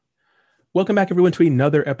Welcome back, everyone, to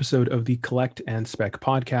another episode of the Collect and Spec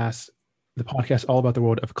podcast, the podcast all about the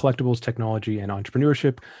world of collectibles, technology, and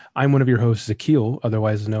entrepreneurship. I'm one of your hosts, Zakil,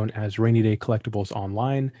 otherwise known as Rainy Day Collectibles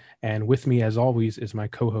Online. And with me, as always, is my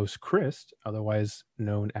co-host, Chris, otherwise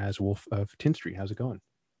known as Wolf of Tin Street. How's it going?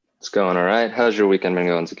 It's going all right. How's your weekend been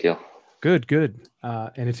going, Zakil? Good, good.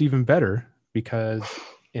 And it's even better because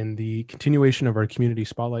in the continuation of our Community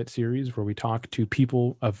Spotlight series, where we talk to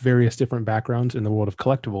people of various different backgrounds in the world of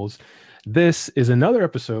collectibles, this is another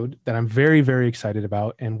episode that I'm very, very excited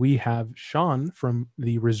about. And we have Sean from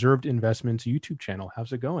the Reserved Investments YouTube channel.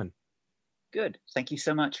 How's it going? Good. Thank you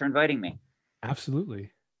so much for inviting me.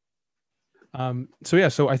 Absolutely.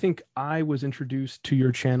 So I think I was introduced to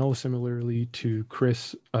your channel similarly to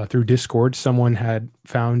Chris through Discord. Someone had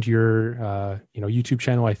found your YouTube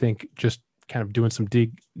channel, I think, just kind of doing some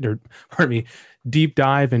deep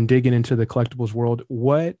dive and digging into the collectibles world.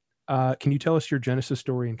 What can you tell us your genesis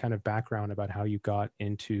story and kind of background about how you got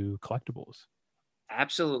into collectibles?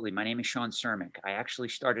 Absolutely. My name is Sean Cermak. I actually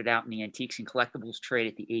started out in the antiques and collectibles trade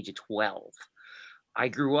at the age of 12. I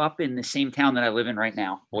grew up in the same town that I live in right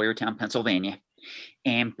now, Boyertown, Pennsylvania.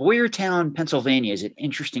 And Boyertown, Pennsylvania is an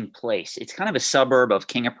interesting place. It's kind of a suburb of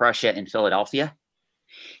King of Prussia in Philadelphia.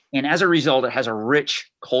 And as a result, it has a rich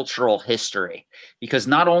cultural history because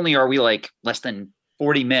not only are we like less than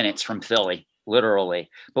 40 minutes from Philly, literally,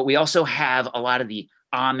 but we also have a lot of the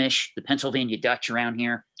Amish, the Pennsylvania Dutch around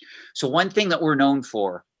here. So one thing that we're known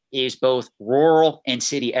for is both rural and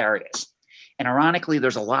city areas. And ironically,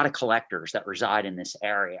 there's a lot of collectors that reside in this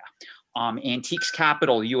area. Antiques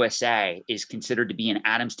Capital USA is considered to be in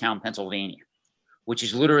Adamstown, Pennsylvania, which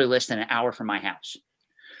is literally less than an hour from my house.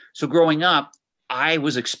 So growing up, I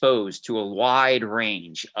was exposed to a wide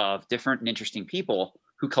range of different and interesting people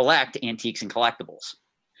who collect antiques and collectibles.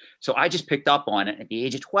 So I just picked up on it. At the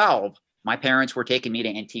age of 12, my parents were taking me to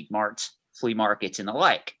antique marts, flea markets, and the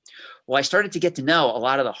like. Well, I started to get to know a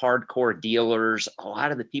lot of the hardcore dealers, a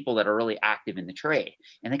lot of the people that are really active in the trade.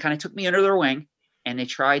 And they kind of took me under their wing and they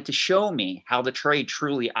tried to show me how the trade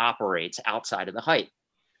truly operates outside of the hype.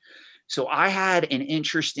 So I had an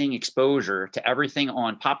interesting exposure to everything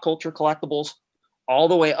on pop culture collectibles, all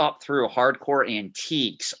the way up through hardcore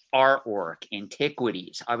antiques, artwork,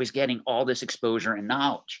 antiquities. I was getting all this exposure and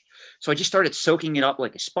knowledge. So I just started soaking it up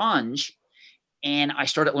like a sponge. And I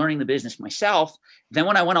started learning the business myself. Then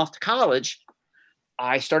when I went off to college,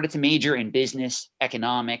 I started to major in business,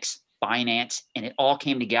 economics, finance, and it all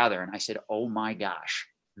came together. And I said, oh my gosh,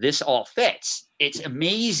 this all fits. It's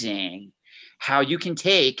amazing how you can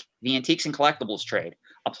take the antiques and collectibles trade,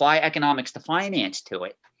 apply economics to finance to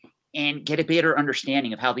it, and get a better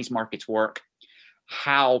understanding of how these markets work,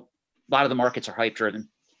 how a lot of the markets are hype driven,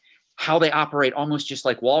 how they operate almost just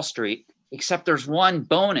like Wall Street. Except there's one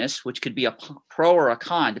bonus, which could be a pro or a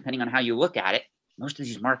con, depending on how you look at it. Most of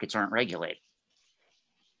these markets aren't regulated.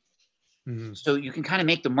 Mm-hmm. So you can kind of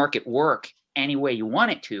make the market work any way you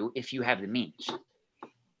want it to if you have the means.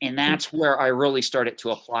 And that's where I really started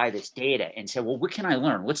to apply this data and say, well, what can I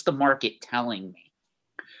learn? What's the market telling me?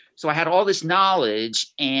 So I had all this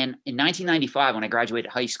knowledge. And in 1995, when I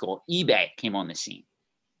graduated high school, eBay came on the scene.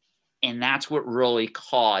 And that's what really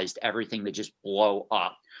caused everything to just blow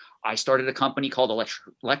up. I started a company called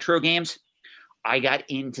Electro Games. I got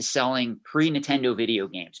into selling pre-Nintendo video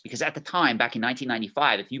games because at the time, back in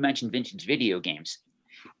 1995, if you mentioned vintage video games,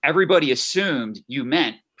 everybody assumed you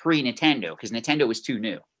meant pre-Nintendo because Nintendo was too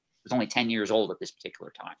new. It was only 10 years old at this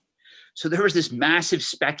particular time. So there was this massive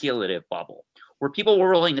speculative bubble where people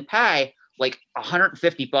were willing to pay like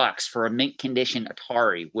 $150 for a mint condition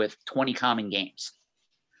Atari with 20 common games.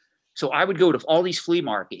 So I would go to all these flea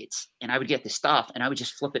markets and I would get the stuff and I would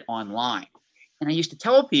just flip it online. And I used to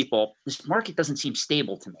tell people, this market doesn't seem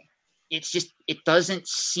stable to me. It's just, it doesn't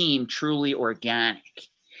seem truly organic.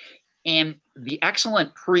 And the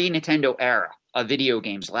excellent pre-Nintendo era of video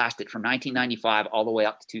games lasted from 1995 all the way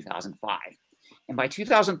up to 2005. And by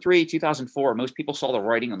 2003, 2004, most people saw the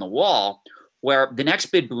writing on the wall where the next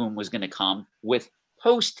big boom was going to come with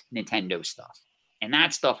post-Nintendo stuff. And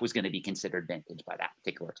that stuff was going to be considered vintage by that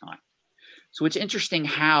particular time. So it's interesting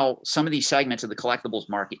how some of these segments of the collectibles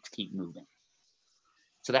market keep moving.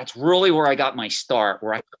 So that's really where I got my start,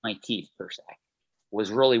 where I put my teeth per se,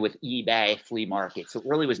 was really with eBay, flea market. So it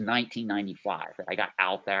really was 1995 that I got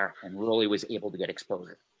out there and really was able to get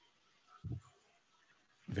exposure.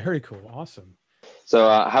 Very cool. Awesome. So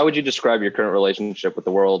how would you describe your current relationship with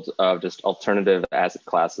the world of just alternative asset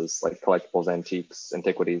classes like collectibles, antiques,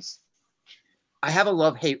 antiquities? I have a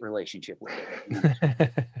love-hate relationship with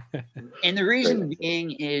it. And the reason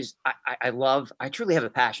being is I truly have a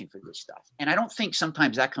passion for this stuff. And I don't think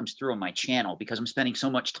sometimes that comes through on my channel because I'm spending so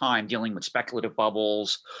much time dealing with speculative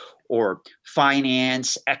bubbles or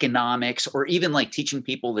finance, economics, or even like teaching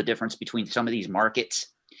people the difference between some of these markets.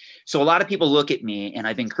 So a lot of people look at me, and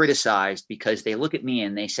I've been criticized because they look at me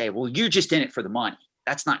and they say, well, you're just in it for the money.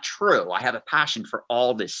 That's not true. I have a passion for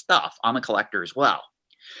all this stuff. I'm a collector as well.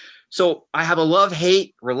 So I have a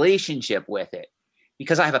love-hate relationship with it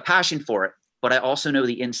because I have a passion for it, but I also know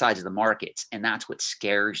the insides of the markets, and that's what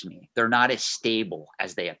scares me. They're not as stable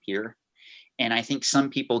as they appear. And I think some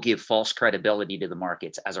people give false credibility to the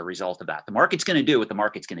markets as a result of that. The market's going to do what the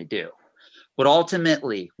market's going to do. But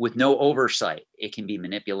ultimately, with no oversight, it can be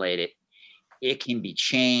manipulated, it can be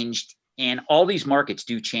changed, and all these markets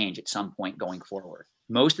do change at some point going forward.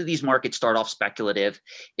 Most of these markets start off speculative.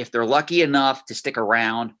 If they're lucky enough to stick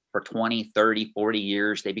around for 20, 30, 40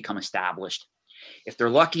 years, they become established. If they're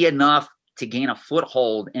lucky enough to gain a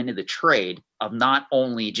foothold into the trade of not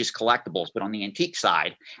only just collectibles, but on the antique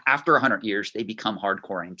side, after 100 years, they become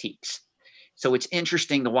hardcore antiques. So it's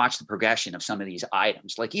interesting to watch the progression of some of these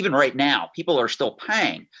items. Like even right now, people are still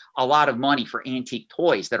paying a lot of money for antique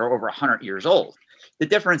toys that are over 100 years old. The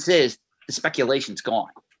difference is the speculation's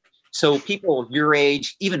gone. So people your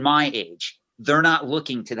age, even my age, they're not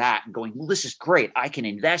looking to that and going, well, this is great. I can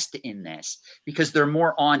invest in this, because they're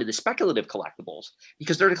more on to the speculative collectibles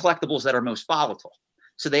because they're the collectibles that are most volatile.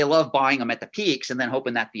 So they love buying them at the peaks and then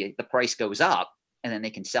hoping that the price goes up and then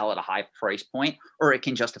they can sell at a high price point, or it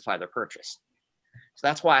can justify their purchase. So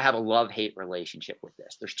that's why I have a love-hate relationship with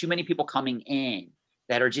this. There's too many people coming in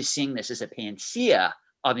that are just seeing this as a panacea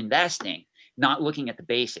of investing, not looking at the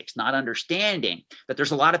basics, not understanding that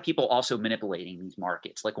there's a lot of people also manipulating these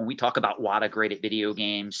markets. Like when we talk about WATA graded video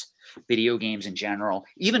games in general,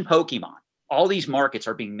 even Pokemon, all these markets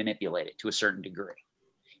are being manipulated to a certain degree.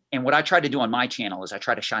 And what I try to do on my channel is I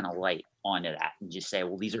try to shine a light onto that and just say,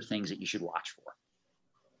 well, these are things that you should watch for.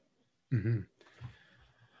 Mm-hmm.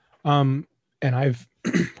 And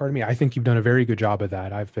pardon me, I think you've done a very good job of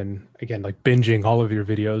that. I've been, again, like binging all of your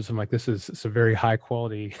videos. I'm like, this is some very high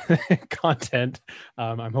quality content.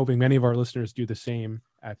 I'm hoping many of our listeners do the same.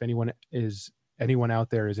 If anyone out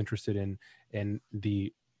there is interested in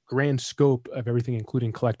the grand scope of everything,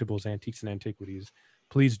 including collectibles, antiques, and antiquities,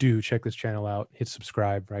 please do check this channel out. Hit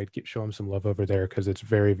subscribe, right? Show them some love over there, because it's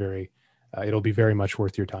very, very, it'll be very much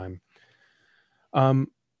worth your time.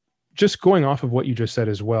 Just going off of what you just said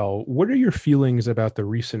as well, what are your feelings about the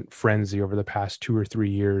recent frenzy over the past 2 or 3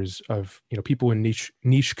 years of, people in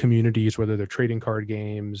niche communities, whether they're trading card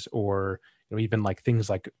games or, even like things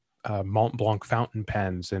like Mont Blanc fountain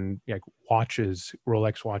pens and like watches,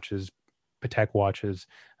 Rolex watches, Patek watches,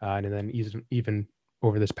 and then even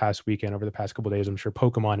over this past weekend, over the past couple of days, I'm sure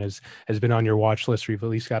Pokemon has been on your watch list, or you've at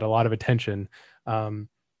least got a lot of attention. How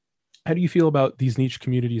do you feel about these niche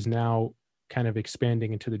communities now kind of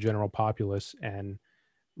expanding into the general populace, and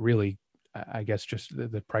really, I guess, just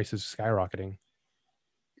the prices skyrocketing?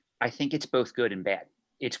 I think it's both good and bad.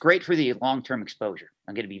 It's great for the long-term exposure.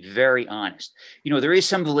 I'm going to be very honest. There is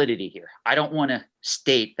some validity here. I don't want to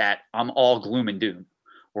state that I'm all gloom and doom,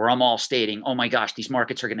 or I'm all stating, oh my gosh, these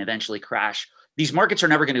markets are going to eventually crash. These markets are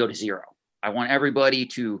never going to go to zero. I want everybody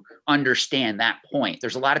to understand that point.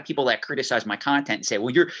 There's a lot of people that criticize my content and say, well,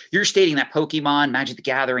 you're stating that Pokemon, Magic the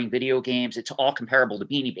Gathering, video games, it's all comparable to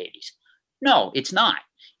Beanie Babies. No, it's not.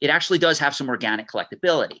 It actually does have some organic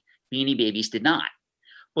collectability. Beanie Babies did not.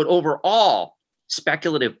 But overall,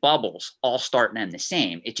 speculative bubbles all start and end the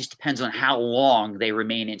same. It just depends on how long they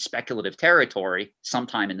remain in speculative territory,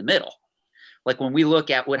 sometime in the middle. Like when we look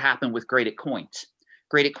at what happened with graded coins.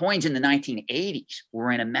 Graded coins in the 1980s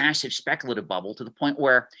were in a massive speculative bubble, to the point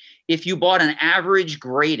where if you bought an average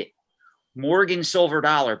graded Morgan silver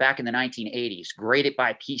dollar back in the 1980s, graded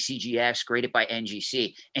by PCGS, graded by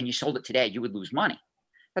NGC, and you sold it today, you would lose money.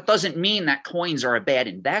 That doesn't mean that coins are a bad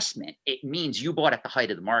investment. It means you bought at the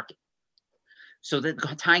height of the market. So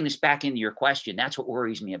tying this back into your question, that's what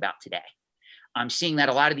worries me about today. I'm seeing that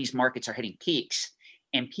a lot of these markets are hitting peaks.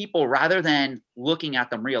 And people, rather than looking at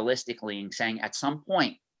them realistically and saying at some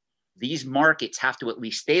point, these markets have to at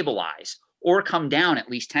least stabilize or come down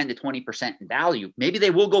at least 10 to 20% in value. Maybe they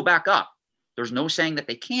will go back up. There's no saying that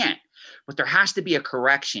they can't, but there has to be a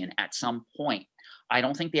correction at some point. I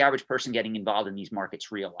don't think the average person getting involved in these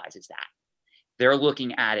markets realizes that. They're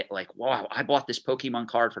looking at it like, wow, I bought this Pokemon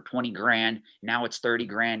card for 20 grand. Now it's 30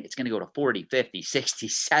 grand. It's going to go to 40, 50, 60,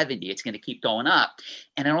 70. It's going to keep going up.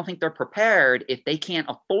 And I don't think they're prepared if they can't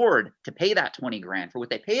afford to pay that 20 grand for what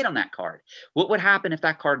they paid on that card. What would happen if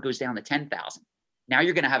that card goes down to 10,000? Now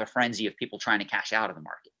you're going to have a frenzy of people trying to cash out of the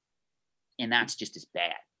market. And that's just as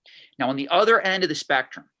bad. Now, on the other end of the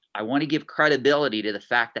spectrum, I want to give credibility to the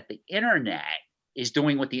fact that the internet is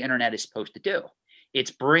doing what the internet is supposed to do.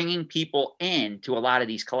 It's bringing people into a lot of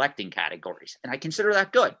these collecting categories. And I consider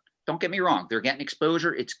that good. Don't get me wrong. They're getting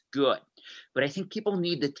exposure. It's good. But I think people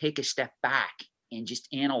need to take a step back and just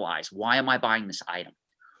analyze, why am I buying this item?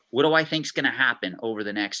 What do I think is going to happen over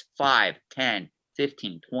the next 5, 10,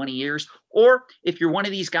 15, 20 years? Or if you're one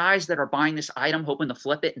of these guys that are buying this item, hoping to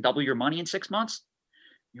flip it and double your money in 6 months,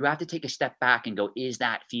 you have to take a step back and go, is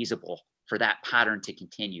that feasible for that pattern to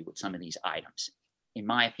continue with some of these items? In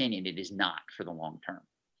my opinion, it is not for the long term.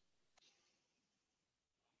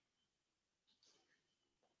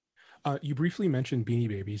 You briefly mentioned Beanie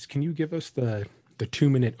Babies. Can you give us the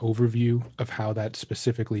 2-minute overview of how that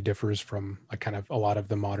specifically differs from kind of a lot of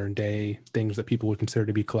the modern day things that people would consider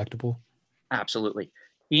to be collectible? Absolutely.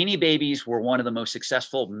 Beanie Babies were one of the most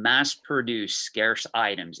successful mass-produced scarce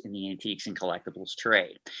items in the antiques and collectibles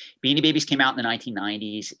trade. Beanie Babies came out in the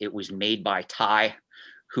 1990s. It was made by Ty,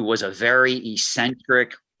 who was a very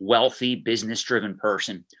eccentric, wealthy, business-driven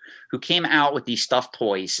person who came out with these stuffed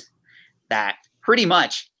toys that pretty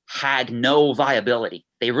much had no viability.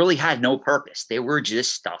 They really had no purpose. They were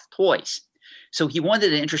just stuffed toys. So he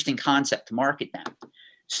wanted an interesting concept to market them.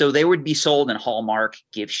 So they would be sold in Hallmark,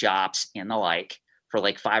 gift shops, and the like for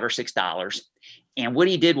like $5 or $6. And what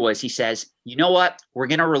he did was he says, you know what? We're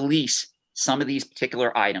going to release some of these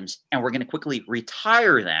particular items and we're going to quickly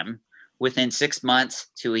retire them within 6 months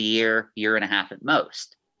to a year, year and a half at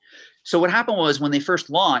most. So what happened was when they first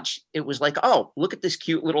launched, it was like, oh, look at this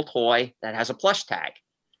cute little toy that has a plush tag.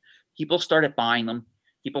 People started buying them.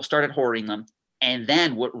 People started hoarding them. And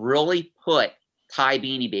then what really put Ty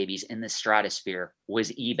Beanie Babies in the stratosphere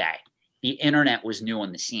was eBay. The internet was new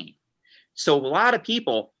on the scene. So a lot of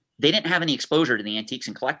people, they didn't have any exposure to the antiques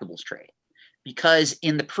and collectibles trade because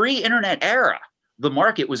in the pre-internet era, the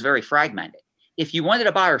market was very fragmented. If you wanted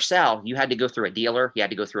to buy or sell, you had to go through a dealer, you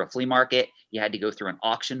had to go through a flea market, you had to go through an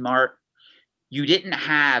auction mart. You didn't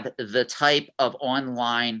have the type of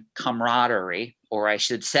online camaraderie, or I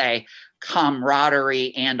should say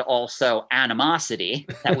camaraderie and also animosity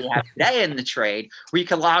that we have today in the trade, where you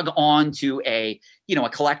could log on to a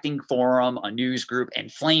collecting forum, a news group, and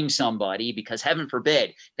flame somebody because heaven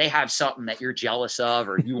forbid they have something that you're jealous of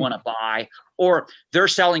or you want to buy, or they're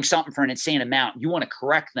selling something for an insane amount. You want to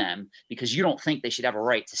correct them because you don't think they should have a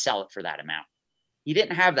right to sell it for that amount. You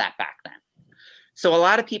didn't have that back then. So a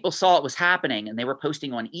lot of people saw it was happening and they were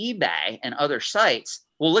posting on eBay and other sites.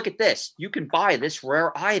 Well, look at this. You can buy this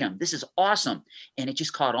rare item. This is awesome. And it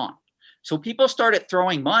just caught on. So people started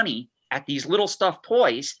throwing money at these little stuffed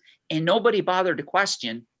toys and nobody bothered to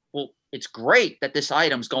question, well, it's great that this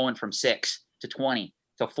item's going from 6 to 20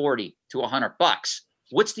 to 40 to $100.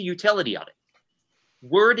 What's the utility of it?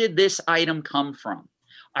 Where did this item come from?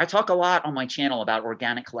 I talk a lot on my channel about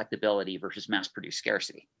organic collectability versus mass-produced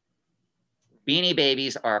scarcity. Beanie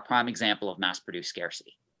Babies are a prime example of mass-produced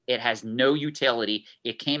scarcity. It has no utility.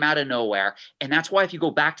 It came out of nowhere. And that's why if you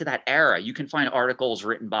go back to that era, you can find articles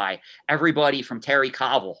written by everybody from Terry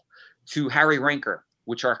Cobble to Harry Rinker,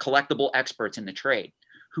 which are collectible experts in the trade,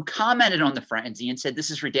 who commented on the frenzy and said,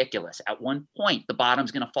 this is ridiculous. At one point, the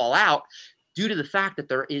bottom's going to fall out due to the fact that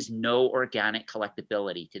there is no organic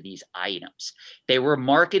collectability to these items. They were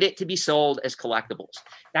marketed to be sold as collectibles.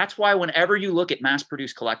 That's why whenever you look at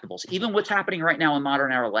mass-produced collectibles, even what's happening right now in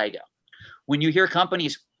modern era Lego, when you hear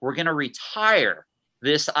companies, we're going to retire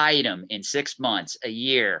this item in 6 months, a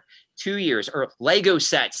year, 2 years, or Lego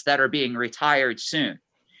sets that are being retired soon,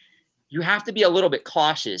 you have to be a little bit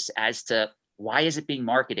cautious as to why is it being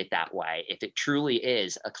marketed that way if it truly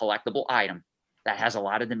is a collectible item that has a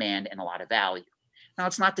lot of demand and a lot of value. Now,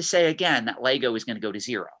 it's not to say, again, that Lego is going to go to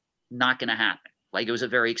zero. Not going to happen. Lego is a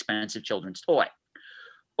very expensive children's toy.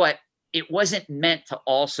 But it wasn't meant to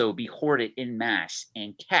also be hoarded in mass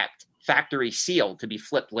and kept factory sealed to be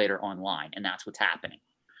flipped later online, and that's what's happening.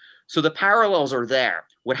 So the parallels are there.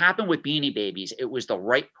 What happened with Beanie Babies, it was the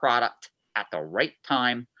right product at the right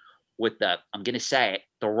time with the, I'm going to say it,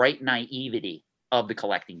 the right naivety of the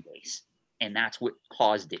collecting base. And that's what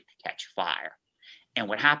caused it to catch fire. And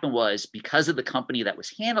what happened was, because of the company that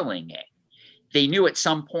was handling it, they knew at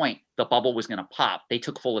some point the bubble was going to pop. They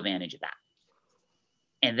took full advantage of that.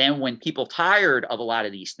 And then when people tired of a lot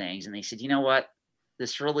of these things and they said, you know what,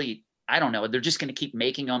 this really, I don't know, they're just going to keep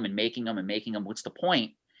making them and making them and making them. What's the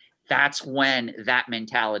point? That's when that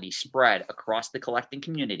mentality spread across the collecting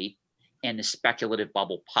community and the speculative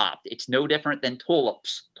bubble popped. It's no different than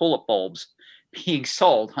tulip bulbs being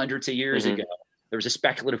sold hundreds of years ago. There was a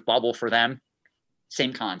speculative bubble for them.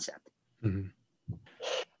 Same concept. Mm-hmm.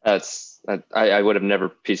 I would have never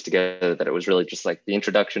pieced together that it was really just like the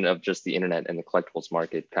introduction of just the internet and the collectibles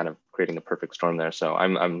market kind of creating the perfect storm there. So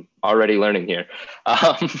I'm already learning here.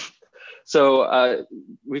 Um, so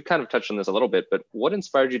we've kind of touched on this a little bit, but what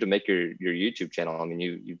inspired you to make your YouTube channel? I mean,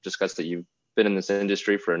 you discussed that you've been in this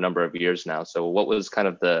industry for a number of years now. So what was kind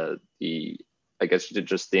of the I guess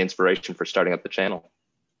just the inspiration for starting up the channel?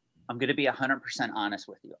 I'm going to be 100% honest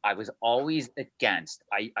with you. I was always against,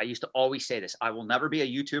 I used to always say this, I will never be a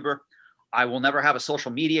YouTuber. I will never have a social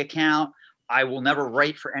media account. I will never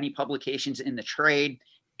write for any publications in the trade.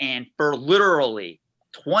 And for literally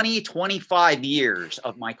 20, 25 years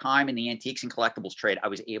of my time in the antiques and collectibles trade, I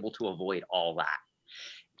was able to avoid all that.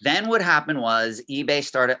 Then what happened was eBay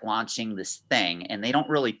started launching this thing, and they don't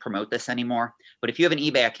really promote this anymore. But if you have an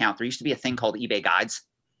eBay account, there used to be a thing called eBay Guides,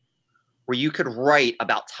 where you could write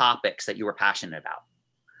about topics that you were passionate about.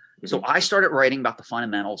 So I started writing about the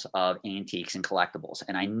fundamentals of antiques and collectibles,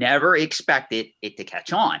 and I never expected it to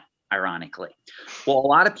catch on, ironically. Well, a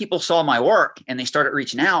lot of people saw my work and they started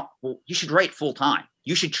reaching out. Well, you should write full time.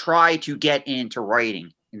 You should try to get into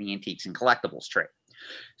writing in the antiques and collectibles trade.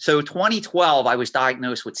 So 2012, I was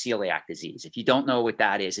diagnosed with celiac disease. If you don't know what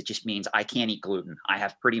that is, it just means I can't eat gluten. I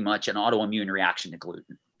have pretty much an autoimmune reaction to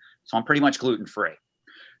gluten. So I'm pretty much gluten-free.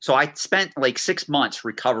 So I spent like 6 months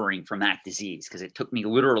recovering from that disease because it took me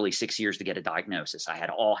literally 6 years to get a diagnosis. I had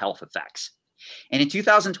all health effects. And in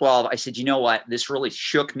 2012, I said, you know what? This really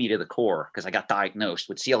shook me to the core because I got diagnosed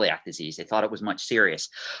with celiac disease. They thought it was much serious.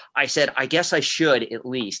 I said, I guess I should at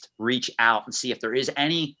least reach out and see if there is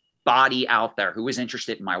anybody out there who is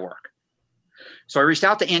interested in my work. So I reached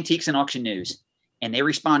out to Antiques and Auction News, and they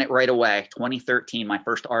responded right away. 2013, my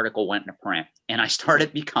first article went into print, and I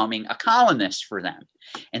started becoming a columnist for them.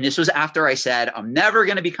 And this was after I said, I'm never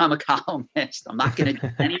going to become a columnist. I'm not going to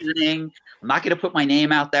do anything. I'm not going to put my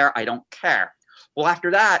name out there. I don't care. Well,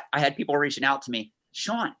 after that, I had people reaching out to me,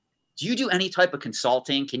 Sean, do you do any type of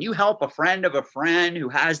consulting? Can you help a friend of a friend who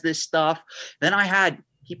has this stuff? Then I had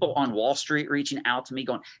people on Wall Street reaching out to me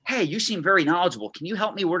going, hey, you seem very knowledgeable. Can you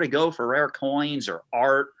help me where to go for rare coins or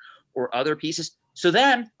art or other pieces? So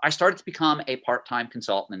then I started to become a part-time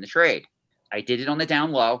consultant in the trade. I did it on the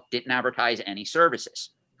down low, didn't advertise any services.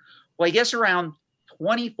 Well, I guess around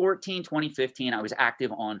 2014, 2015, I was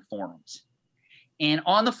active on forums. And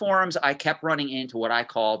on the forums, I kept running into what I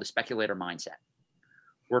call the speculator mindset,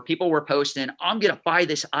 where people were posting, I'm going to buy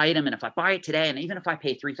this item, and if I buy it today, and even if I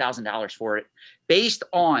pay $3,000 for it, based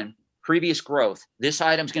on previous growth, this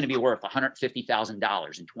item's going to be worth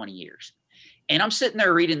 $150,000 in 20 years. And I'm sitting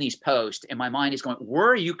there reading these posts, and my mind is going, where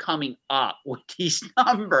are you coming up with these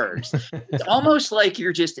numbers? It's almost like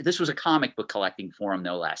this was a comic book collecting forum,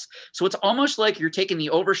 no less. So it's almost like you're taking the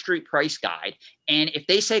Overstreet price guide, and if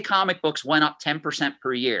they say comic books went up 10%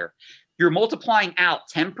 per year, you're multiplying out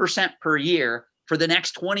 10% per year for the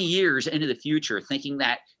next 20 years into the future, thinking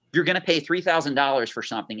that you're going to pay $3,000 for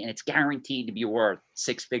something, and it's guaranteed to be worth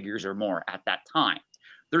 6 figures or more at that time.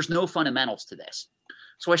 There's no fundamentals to this.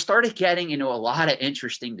 So I started getting into a lot of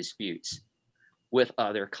interesting disputes with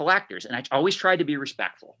other collectors. And I always tried to be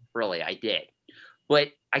respectful. Really, I did. But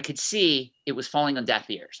I could see it was falling on deaf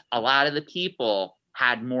ears. A lot of the people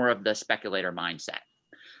had more of the speculator mindset.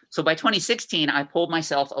 So by 2016, I pulled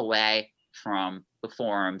myself away from the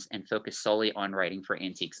forums and focused solely on writing for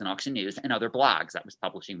Antiques and Auction News and other blogs that was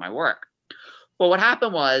publishing my work. Well, what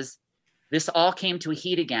happened was this all came to a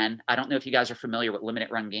heat again. I don't know if you guys are familiar with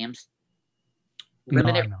limited run games.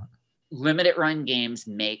 Limited run games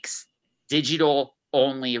makes digital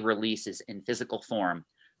only releases in physical form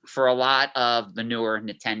for a lot of the newer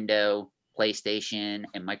Nintendo, PlayStation,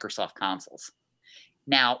 and Microsoft consoles.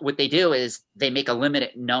 Now, what they do is they make a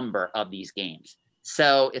limited number of these games.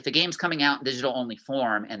 So if the game's coming out in digital only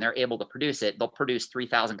form and they're able to produce it, they'll produce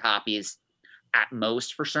 3,000 copies at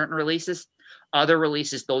most for certain releases. Other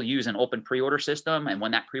releases, they'll use an open pre-order system. And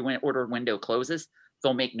when that pre-order window closes,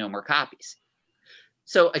 they'll make no more copies.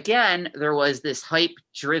 So again, there was this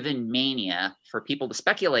hype-driven mania for people to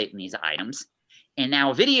speculate in these items. And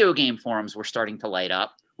now video game forums were starting to light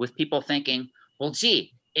up with people thinking, well,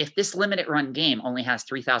 gee, if this limited run game only has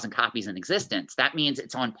 3,000 copies in existence, that means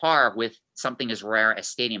it's on par with something as rare as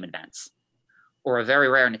Stadium Events or a very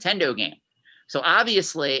rare Nintendo game. So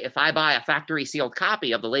obviously, if I buy a factory sealed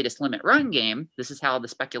copy of the latest limited run game, this is how the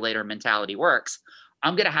speculator mentality works,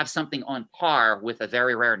 I'm going to have something on par with a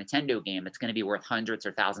very rare Nintendo game that's going to be worth hundreds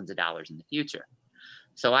or thousands of dollars in the future.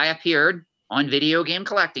 So I appeared on video game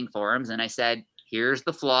collecting forums and I said, here's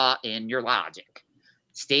the flaw in your logic.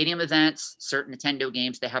 Stadium Events, certain Nintendo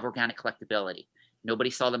games, they have organic collectability. Nobody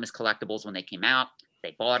saw them as collectibles when they came out.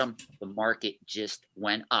 They bought them. The market just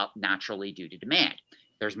went up naturally due to demand.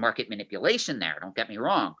 There's market manipulation there, don't get me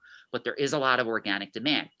wrong, but there is a lot of organic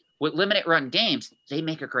demand. With limited run games, they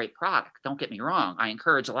make a great product. Don't get me wrong. I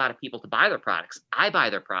encourage a lot of people to buy their products. I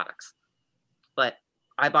buy their products, but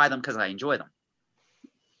I buy them because I enjoy them.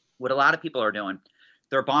 What a lot of people are doing,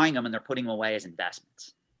 they're buying them and they're putting them away as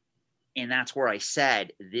investments. And that's where I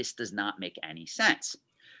said, this does not make any sense.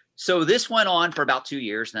 So this went on for about 2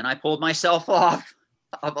 years. Then I pulled myself off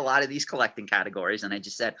of a lot of these collecting categories. And I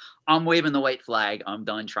just said, I'm waving the white flag. I'm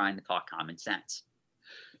done trying to talk common sense.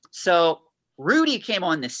 So Rudy came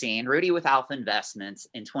on the scene, Rudy with Alpha Investments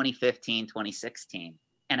in 2015, 2016.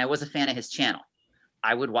 And I was a fan of his channel.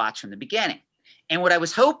 I would watch from the beginning. And what I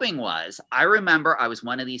was hoping was, I remember I was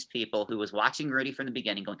one of these people who was watching Rudy from the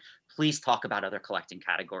beginning going, please talk about other collecting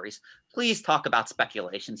categories. Please talk about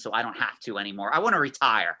speculation so I don't have to anymore. I want to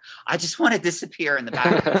retire. I just want to disappear in the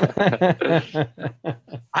back.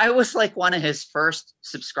 I was like one of his first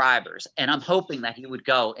subscribers, and I'm hoping that he would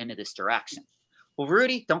go into this direction. Well,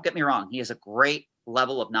 Rudy, don't get me wrong. He has a great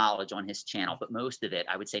level of knowledge on his channel, but most of it,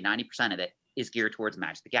 I would say 90% of it, is geared towards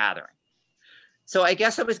Magic the Gathering. So I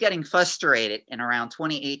guess I was getting frustrated in around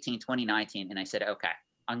 2018, 2019. And I said, okay,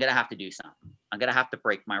 I'm going to have to do something. I'm going to have to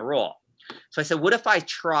break my rule. So I said, what if I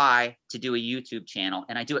try to do a YouTube channel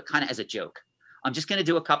and I do it kind of as a joke? I'm just going to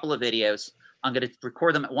do a couple of videos. I'm going to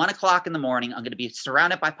record them at 1 o'clock in the morning. I'm going to be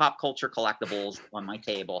surrounded by pop culture collectibles on my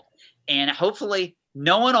table. And hopefully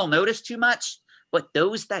no one will notice too much, but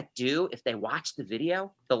those that do, if they watch the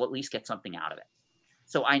video, they'll at least get something out of it.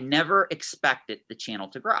 So I never expected the channel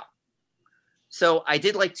to grow. So I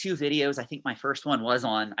did like 2 videos. I think my first one was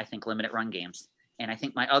on, limited run games. And I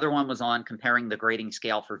think my other one was on comparing the grading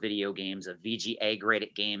scale for video games of VGA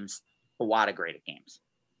graded games to WATA graded games.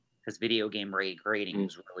 Because video game grading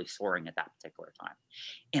was really soaring at that particular time.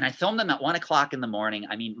 And I filmed them at 1 o'clock in the morning.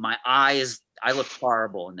 I mean, my eyes, I looked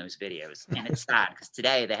horrible in those videos. And it's sad because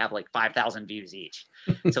today they have like 5,000 views each.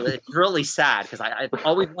 So it's really sad because I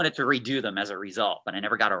always wanted to redo them as a result, but I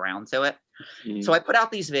never got around to it. So I put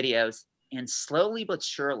out these videos. And slowly but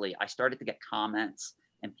surely, I started to get comments,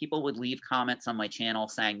 and people would leave comments on my channel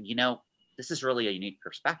saying, you know, this is really a unique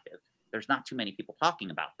perspective. There's not too many people talking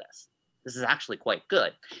about this. This is actually quite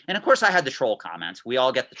good. And of course, I had the troll comments. We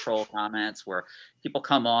all get the troll comments where people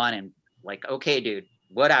come on and like, okay, dude,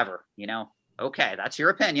 whatever, you know, okay, that's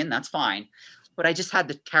your opinion. That's fine. But I just had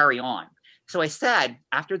to carry on. So I said,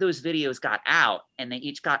 after those videos got out and they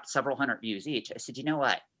each got several hundred views each, I said, you know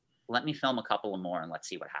what? Let me film a couple of more and let's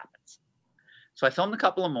see what happens. So I filmed a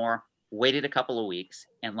couple of more, waited a couple of weeks,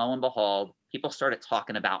 and lo and behold, people started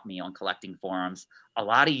talking about me on collecting forums. A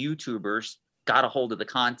lot of YouTubers got a hold of the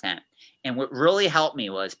content. And what really helped me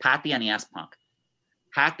was Pat the NES Punk.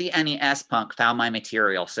 Pat the NES Punk found my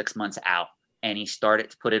material 6 months out, and he started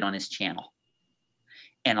to put it on his channel.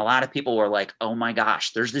 And a lot of people were like, oh my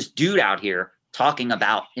gosh, there's this dude out here talking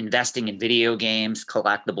about investing in video games,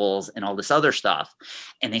 collectibles, and all this other stuff.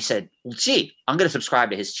 And they said, well, gee, I'm going to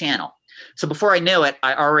subscribe to his channel. So before I knew it,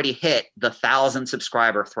 I already hit the 1,000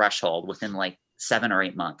 subscriber threshold within like 7 or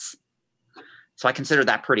 8 months. So I considered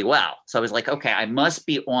that pretty well. So I was like, okay, I must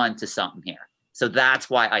be on to something here. So that's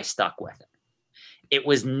why I stuck with it. It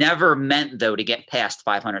was never meant, though, to get past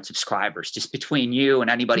 500 subscribers, just between you and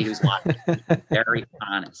anybody who's watching. Very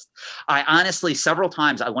honest. I honestly, several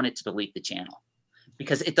times I wanted to delete the channel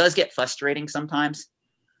because it does get frustrating sometimes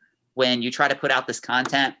when you try to put out this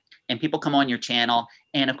content and people come on your channel.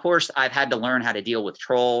 And of course, I've had to learn how to deal with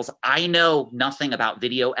trolls. I know nothing about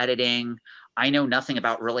video editing. I know nothing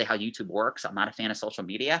about really how YouTube works. I'm not a fan of social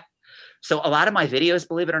media. So a lot of my videos,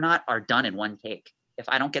 believe it or not, are done in one take. If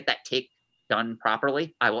I don't get that take done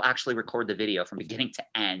properly, I will actually record the video from beginning to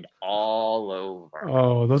end all over.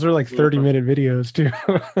 Oh, those are like 30-minute videos too.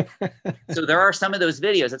 So there are some of those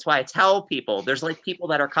videos. That's why I tell people, there's like people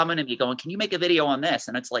that are coming to me going, can you make a video on this?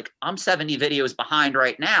 And it's like, I'm 70 videos behind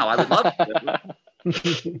right now. I would love to.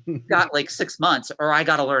 Got like 6 months, or I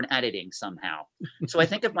got to learn editing somehow. So I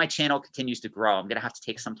think if my channel continues to grow, I'm going to have to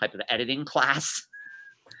take some type of editing class.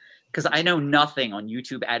 Because I know nothing on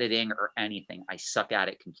YouTube editing or anything. I suck at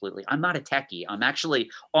it completely. I'm not a techie. I'm actually,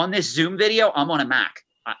 on this Zoom video, I'm on a Mac.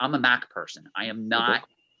 I'm a Mac person. I am not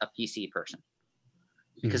a PC person.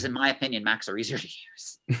 Because in my opinion, Macs are easier to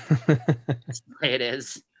use. That's the way it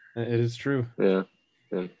is. It is true. Yeah.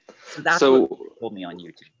 So that's what told me on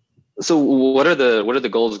YouTube. So what are the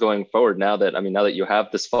goals going forward now that, now that you have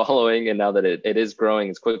this following and now that it is growing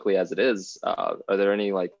as quickly as it is, are there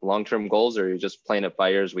any like long-term goals, or are you just playing it by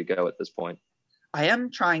ear as we go at this point? I am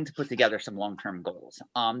trying to put together some long-term goals.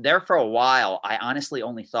 There for a while, I honestly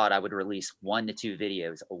only thought I would release 1 to 2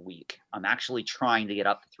 videos a week. I'm actually trying to get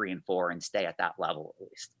up to 3 and 4 and stay at that level at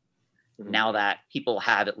least. now that people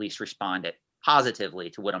have at least responded positively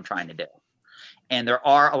to what I'm trying to do. And there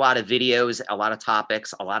are a lot of videos, a lot of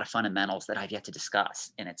topics, a lot of fundamentals that I've yet to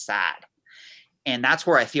discuss, and it's sad. And that's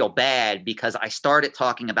where I feel bad, because I started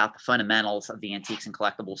talking about the fundamentals of the antiques and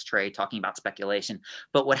collectibles trade, talking about speculation.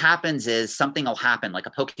 But what happens is something will happen, like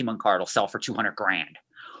a Pokemon card will sell for 200 grand,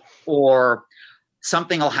 or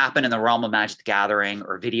something will happen in the realm of Magic the Gathering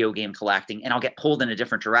or video game collecting, and I'll get pulled in a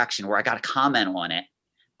different direction where I got to comment on it.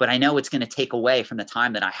 But I know it's going to take away from the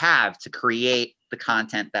time that I have to create the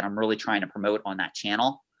content that I'm really trying to promote on that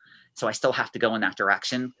channel. So I still have to go in that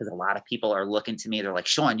direction, because a lot of people are looking to me. They're like,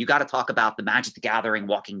 Sean, you got to talk about the Magic the Gathering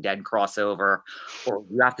Walking Dead crossover, or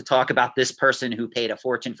you have to talk about this person who paid a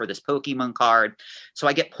fortune for this Pokemon card. So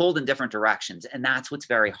I get pulled in different directions. And that's what's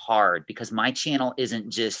very hard, because my channel isn't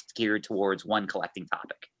just geared towards one collecting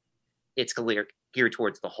topic. It's geared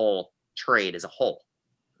towards the whole trade as a whole.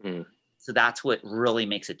 So that's what really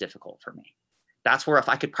makes it difficult for me. That's where if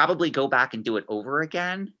I could probably go back and do it over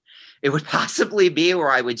again, it would possibly be where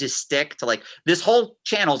I would just stick to, like, this whole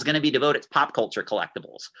channel is going to be devoted to pop culture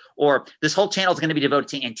collectibles, or this whole channel is going to be devoted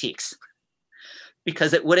to antiques,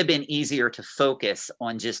 because it would have been easier to focus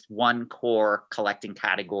on just one core collecting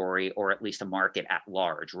category, or at least a market at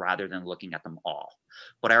large, rather than looking at them all.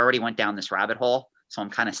 But I already went down this rabbit hole, so I'm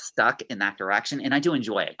kind of stuck in that direction, and I do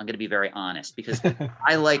enjoy it. I'm going to be very honest, because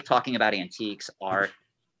I like talking about antiques, art.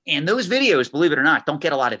 And those videos, believe it or not, don't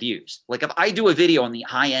get a lot of views. Like if I do a video on the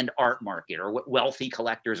high-end art market, or what wealthy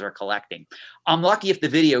collectors are collecting, I'm lucky if the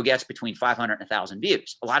video gets between 500 and 1,000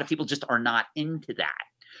 views. A lot of people just are not into that.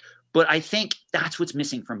 But I think that's what's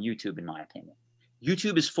missing from YouTube, in my opinion.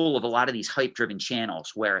 YouTube is full of a lot of these hype-driven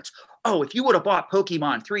channels where it's, oh, if you would have bought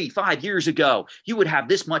Pokemon 3-5 years ago, you would have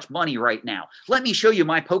this much money right now. Let me show you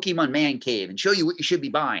my Pokemon man cave and show you what you should be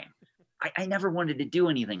buying. I never wanted to do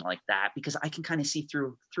anything like that, because I can kind of see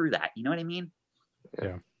through that. You know what I mean?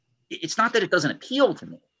 Yeah. It's not that it doesn't appeal to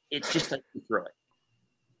me. It's just like through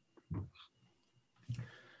it.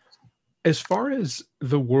 As far as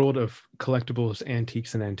the world of collectibles,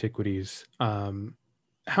 antiques, and antiquities,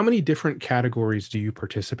 how many different categories do you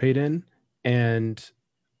participate in? And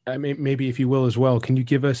I mean, maybe if you will as well, can you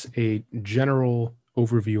give us a general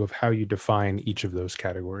overview of how you define each of those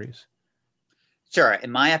categories? Sure.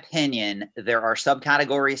 In my opinion, there are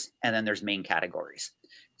subcategories and then there's main categories.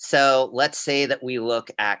 So let's say that we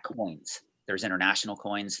look at coins. There's international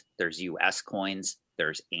coins, there's US coins,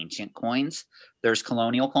 there's ancient coins, there's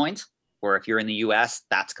colonial coins, or if you're in the US,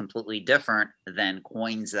 that's completely different than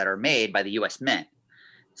coins that are made by the US Mint.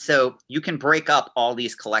 So you can break up all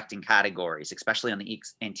these collecting categories, especially on the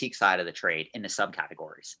antique side of the trade, into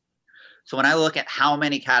subcategories. So when I look at how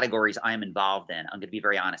many categories I am involved in, I'm going to be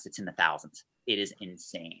very honest, it's in the thousands. It is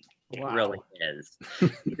insane. Wow. It really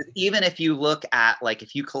is. Even if you look at, like,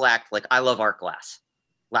 if you collect, like, I love art glass.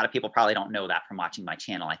 A lot of people probably don't know that from watching my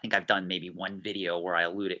channel. I think I've done maybe one video where I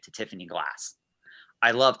alluded to Tiffany glass.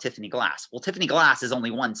 I love Tiffany glass. Well, Tiffany glass is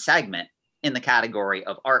only one segment in the category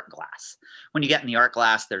of art glass. When you get in the art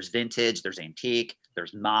glass, there's vintage, there's antique,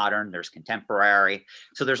 there's modern, there's contemporary.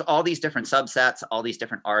 So there's all these different subsets, all these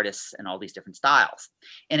different artists, and all these different styles.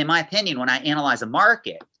 And in my opinion, when I analyze a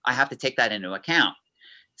market, I have to take that into account.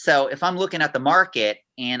 So if I'm looking at the market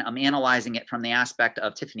and I'm analyzing it from the aspect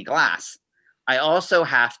of Tiffany glass, I also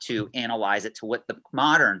have to analyze it to what the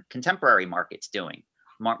modern contemporary market's doing.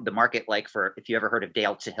 The market, like, for, if you ever heard of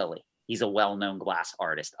Dale Chihuly, he's a well-known glass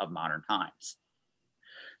artist of modern times.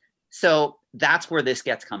 So that's where this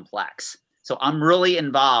gets complex. So I'm really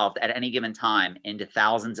involved at any given time into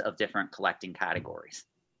thousands of different collecting categories,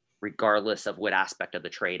 regardless of what aspect of the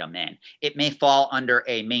trade I'm in. It may fall under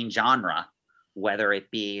a main genre, whether it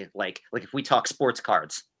be like if we talk sports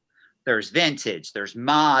cards, there's vintage, there's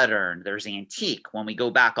modern, there's antique, when we go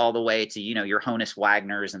back all the way to, you know, your Honus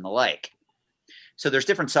Wagners and the like. So there's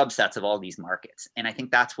different subsets of all these markets. And I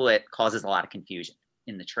think that's what causes a lot of confusion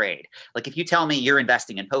in the trade. Like if you tell me you're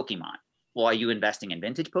investing in Pokemon, well, are you investing in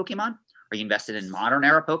vintage Pokemon? Are you invested in modern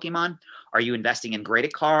era Pokemon? Are you investing in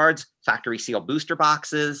graded cards, factory seal booster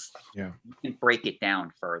boxes? Yeah. You can break it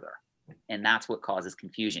down further. And that's what causes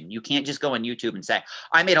confusion. You can't just go on YouTube and say,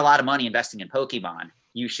 I made a lot of money investing in Pokemon.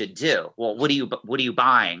 You should do. Well, what are you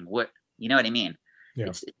buying? What, you know what I mean? Yeah.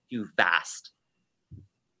 It's too vast.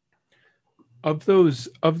 Of those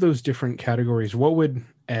different categories, what would,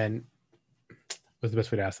 and what's the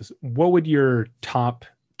best way to ask this? What would your top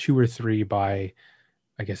 2 or 3 by,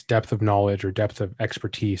 I guess, depth of knowledge or depth of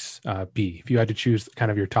expertise be? If you had to choose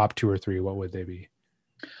kind of your top 2 or 3, what would they be?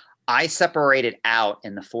 I separate it out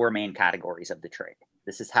in the 4 main categories of the trade.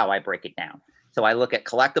 This is how I break it down. So I look at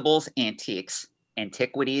collectibles, antiques,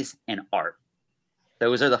 antiquities, and art.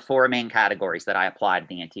 Those are the four main categories that I applied to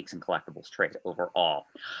the antiques and collectibles trade overall.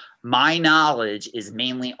 My knowledge is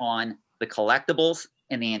mainly on the collectibles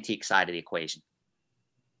and the antique side of the equation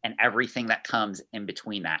and everything that comes in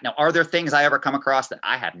between that. Now, are there things I ever come across that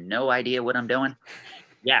I have no idea what I'm doing?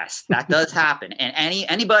 Yes, that does happen. And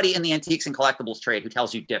anybody in the antiques and collectibles trade who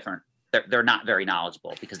tells you different, they're not very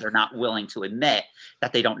knowledgeable because they're not willing to admit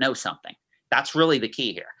that they don't know something. That's really the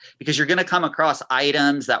key here, because you're going to come across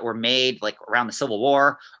items that were made like around the Civil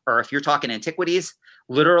War, or if you're talking antiquities,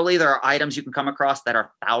 literally there are items you can come across that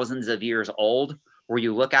are thousands of years old, where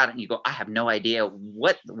you look at it and you go, I have no idea,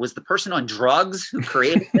 what was the person on drugs who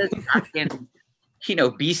created this back in,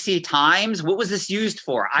 BC times? What was this used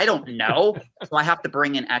for? I don't know. So I have to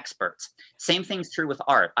bring in experts. Same thing's true with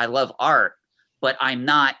art. I love art, but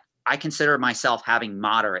I consider myself having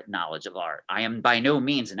moderate knowledge of art. I am by no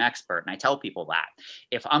means an expert. And I tell people that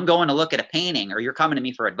if I'm going to look at a painting, or you're coming to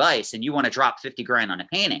me for advice and you want to drop 50 grand on a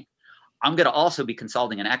painting, I'm going to also be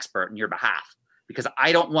consulting an expert on your behalf, because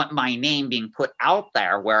I don't want my name being put out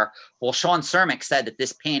there where, well, Sean Cermak said that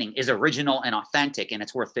this painting is original and authentic and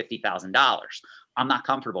it's worth $50,000. I'm not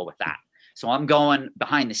comfortable with that. So I'm going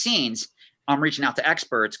behind the scenes. I'm reaching out to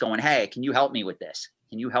experts going, hey, can you help me with this?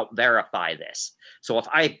 Can you help verify this? So if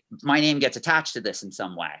my name gets attached to this in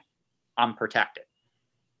some way, I'm protected.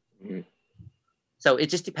 Mm-hmm. So it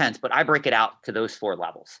just depends, but I break it out to those four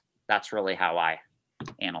levels. That's really how I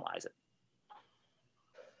analyze it.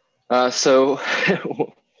 So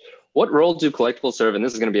what role do collectibles serve? And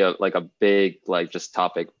this is going to be a big, just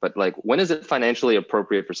topic, but when is it financially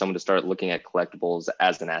appropriate for someone to start looking at collectibles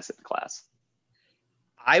as an asset class?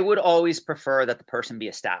 I would always prefer that the person be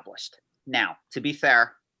established. Now, to be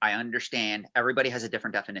fair, I understand everybody has a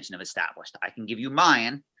different definition of established. I can give you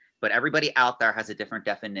mine, but everybody out there has a different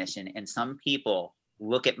definition. And some people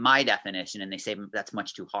look at my definition and they say that's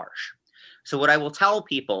much too harsh. So what I will tell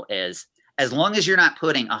people is, as long as you're not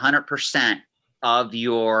putting 100% of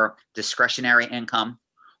your discretionary income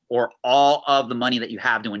or all of the money that you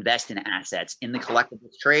have to invest in assets in the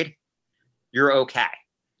collectibles trade, you're okay.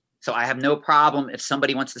 So I have no problem if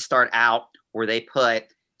somebody wants to start out where they put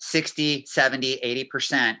 60, 70,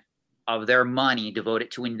 80% of their money devoted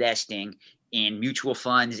to investing in mutual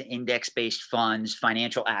funds, index-based funds,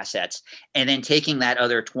 financial assets, and then taking that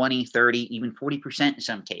other 20, 30, even 40% in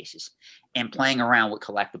some cases and playing around with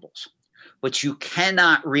collectibles. But you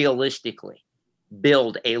cannot realistically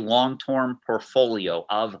build a long-term portfolio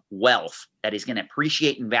of wealth that is going to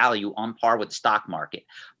appreciate in value on par with the stock market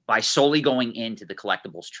by solely going into the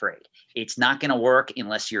collectibles trade. It's not going to work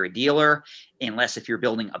unless you're a dealer, unless if you're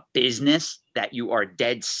building a business that you are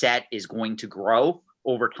dead set is going to grow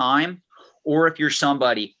over time, or if you're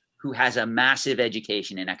somebody who has a massive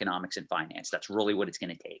education in economics and finance. That's really what it's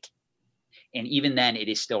going to take. And even then, it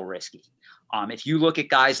is still risky. If you look at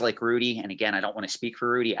guys like Rudy, and again, I don't want to speak for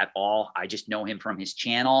Rudy at all. I just know him from his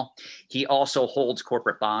channel. He also holds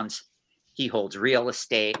corporate bonds. He holds real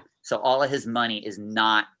estate. So all of his money is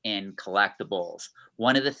not in collectibles.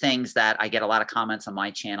 One of the things that I get a lot of comments on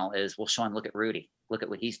my channel is, well, Sean, look at Rudy. Look at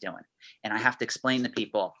what he's doing. And I have to explain to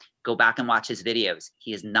people, go back and watch his videos.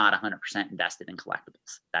 He is not 100% invested in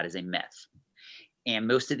collectibles. That is a myth. And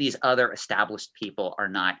most of these other established people are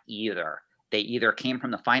not either. They either came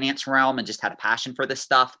from the finance realm and just had a passion for this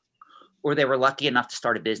stuff, or they were lucky enough to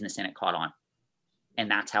start a business and it caught on.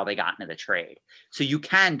 And that's how they got into the trade. So you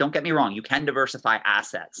can, don't get me wrong, you can diversify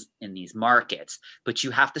assets in these markets, but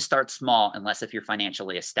you have to start small unless if you're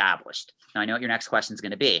financially established. Now I know what your next question is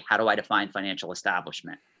going to be. How do I define financial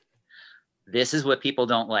establishment? This is what people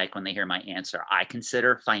don't like when they hear my answer. I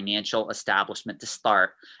consider financial establishment to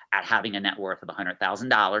start at having a net worth of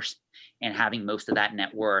 $100,000 and having most of that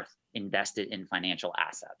net worth invested in financial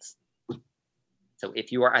assets. So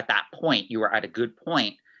if you are at that point, you are at a good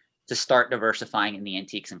point to start diversifying in the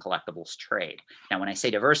antiques and collectibles trade. Now, when I say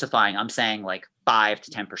diversifying, I'm saying like 5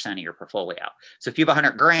 to 10% of your portfolio. So if you have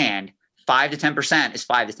 100 grand, 5 to 10% is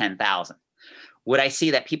 5 to 10,000. What I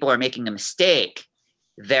see that people are making a mistake,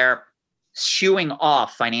 they're shooing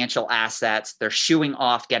off financial assets, they're shooing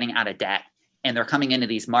off getting out of debt, and they're coming into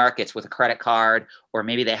these markets with a credit card, or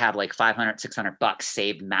maybe they have like 500, 600 bucks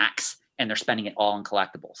saved max, and they're spending it all in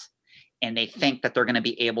collectibles. And they think that they're going to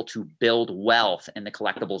be able to build wealth in the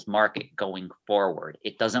collectibles market going forward.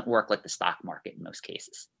 It doesn't work like the stock market in most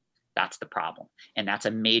cases. That's the problem. And that's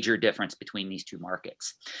a major difference between these two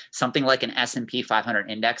markets. Something like an S&P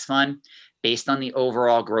 500 index fund, based on the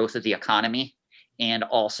overall growth of the economy and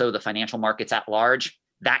also the financial markets at large,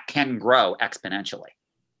 that can grow exponentially.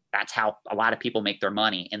 That's how a lot of people make their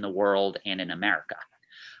money in the world and in America.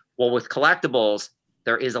 Well, with collectibles,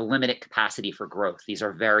 there is a limited capacity for growth. These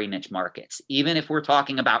are very niche markets. Even if we're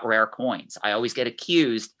talking about rare coins, I always get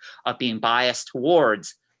accused of being biased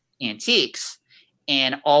towards antiques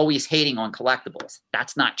and always hating on collectibles.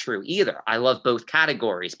 That's not true either. I love both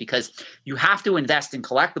categories because you have to invest in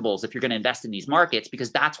collectibles if you're going to invest in these markets,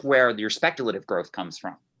 because that's where your speculative growth comes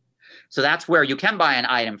from. So that's where you can buy an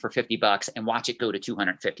item for $50 and watch it go to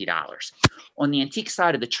 $250. On the antique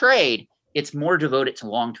side of the trade, it's more devoted to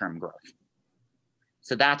long-term growth.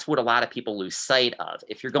 So that's what a lot of people lose sight of.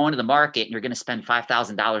 If you're going to the market and you're going to spend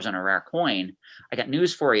 $5,000 on a rare coin, I got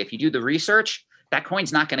news for you. If you do the research, that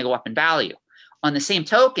coin's not going to go up in value. On the same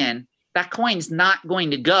token, that coin's not going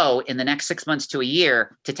to go in the next 6 months to a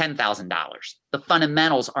year to $10,000. The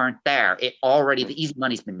fundamentals aren't there. The easy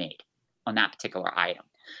money's been made on that particular item.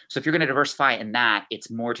 So if you're going to diversify in that, it's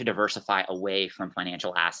more to diversify away from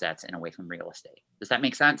financial assets and away from real estate. Does that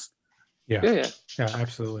make sense? Yeah,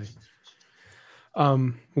 absolutely.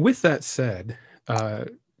 With that said, a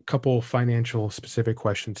couple financial specific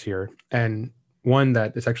questions here, and one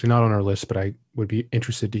that is actually not on our list, but I would be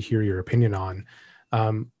interested to hear your opinion on.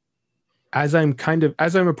 As I'm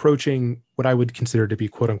approaching what I would consider to be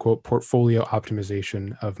quote unquote portfolio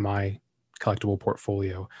optimization of my collectible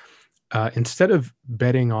portfolio, instead of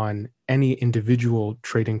betting on any individual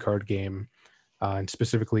trading card game, and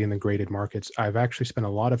specifically in the graded markets, I've actually spent a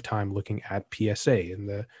lot of time looking at PSA, and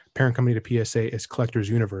the parent company to PSA is Collectors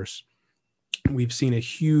Universe. We've seen a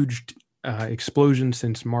huge explosion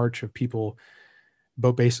since March of people,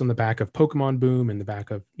 both based on the back of Pokemon boom and the back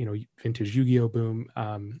of, vintage Yu-Gi-Oh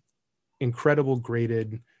boom. Incredible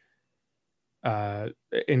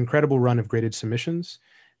run of graded submissions,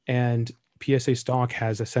 and PSA stock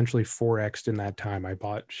has essentially 4x'd in that time. I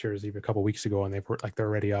bought shares even a couple of weeks ago, and they're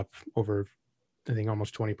already up over, I think,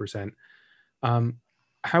 almost 20%.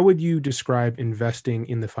 How would you describe investing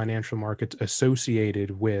in the financial markets associated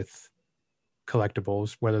with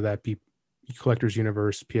collectibles, whether that be Collectors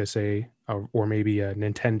Universe, PSA, or maybe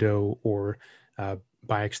Nintendo, or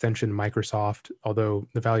by extension Microsoft, although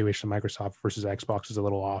the valuation of Microsoft versus Xbox is a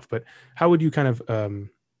little off? But how would you kind of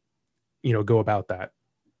go about that?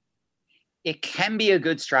 It can be a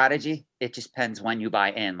good strategy. It just depends when you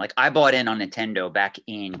buy in. Like, I bought in on Nintendo back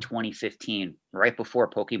in 2015, right before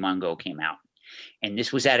Pokemon Go came out. And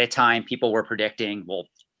this was at a time people were predicting,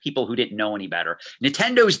 people who didn't know any better,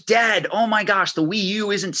 Nintendo's dead. Oh my gosh, the Wii U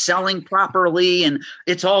isn't selling properly and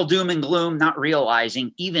it's all doom and gloom, not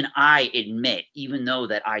realizing, even I admit, even though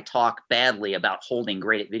that I talk badly about holding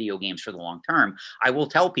graded video games for the long term, I will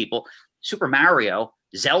tell people Super Mario,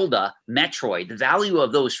 Zelda, Metroid, the value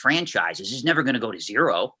of those franchises is never going to go to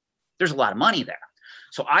zero. There's a lot of money there.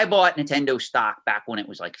 So I bought Nintendo stock back when it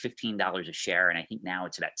was like $15 a share, and I think now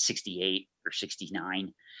it's about 68 or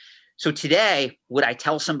 69. So today, would I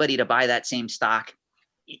tell somebody to buy that same stock?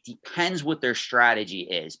 It depends what their strategy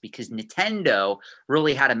is, because Nintendo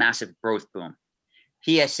really had a massive growth boom.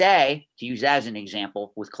 PSA, to use as an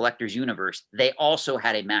example, with Collectors Universe, they also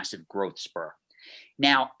had a massive growth spur.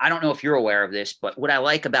 Now, I don't know if you're aware of this, but what I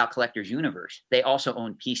like about Collectors Universe, they also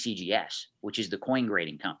own PCGS, which is the coin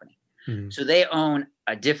grading company. Mm-hmm. So they own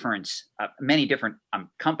many different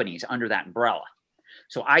companies under that umbrella.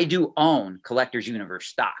 So I do own Collectors Universe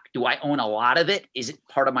stock. Do I own a lot of it? Is it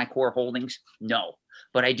part of my core holdings? No,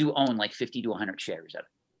 but I do own like 50 to 100 shares of it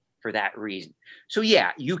for that reason. So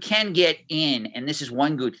yeah, you can get in, and this is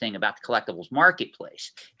one good thing about the collectibles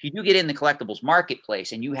marketplace. If you do get in the collectibles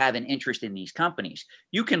marketplace and you have an interest in these companies,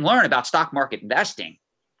 you can learn about stock market investing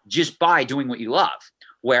just by doing what you love.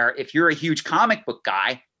 Where if you're a huge comic book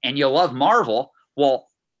guy and you love Marvel, well,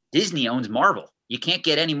 Disney owns Marvel. You can't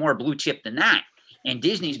get any more blue chip than that. And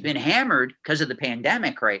Disney's been hammered because of the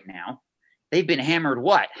pandemic right now. They've been hammered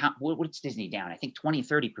what's Disney down? I think 20,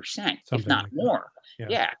 30%, if not more.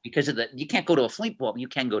 Yeah, because of you can't go to a fleet. Well, you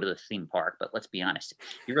can go to the theme park, but let's be honest.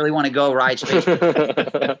 You really want to go ride space,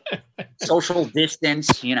 social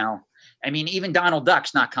distance, I mean, even Donald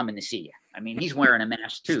Duck's not coming to see you. I mean, he's wearing a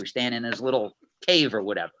mask too, staying in his little cave or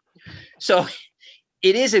whatever. So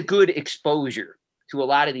it is a good exposure to a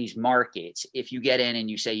lot of these markets if you get in and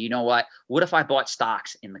you say, you know what if I bought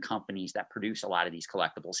stocks in the companies that produce a lot of these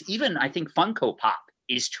collectibles? Even I think Funko Pop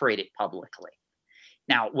is traded publicly.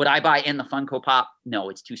 Now, would I buy in the Funko Pop? No,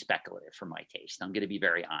 it's too speculative for my taste. I'm going to be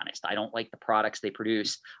very honest. I don't like the products they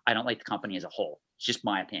produce. I don't like the company as a whole. It's just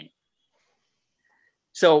my opinion.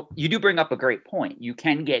 So you do bring up a great point. You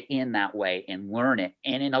can get in that way and learn it.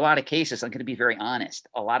 And in a lot of cases, I'm going to be very honest,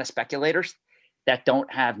 a lot of speculators that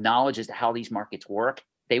don't have knowledge as to how these markets work,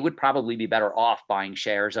 they would probably be better off buying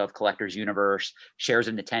shares of Collectors Universe, shares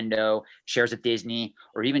of Nintendo, shares of Disney,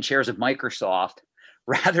 or even shares of Microsoft,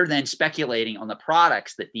 rather than speculating on the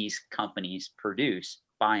products that these companies produce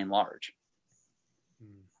by and large.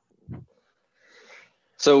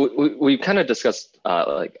 So we kind of discussed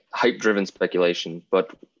like hype-driven speculation,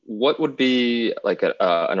 but what would be like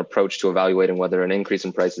an approach to evaluating whether an increase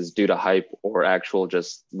in price is due to hype or actual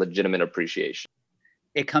just legitimate appreciation?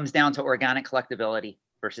 It comes down to organic collectability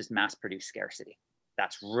versus mass-produced scarcity.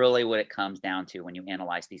 That's really what it comes down to when you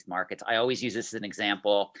analyze these markets. I always use this as an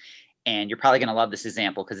example, and you're probably going to love this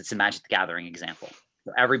example because it's a Magic the Gathering example.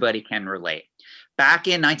 So everybody can relate. Back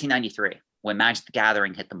in 1993, when Magic the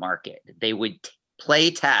Gathering hit the market, they would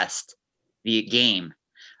play test the game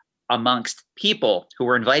amongst people who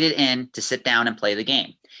were invited in to sit down and play the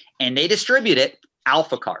game. And they distributed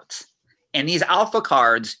alpha cards. And these alpha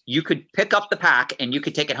cards, you could pick up the pack and you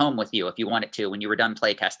could take it home with you if you wanted to when you were done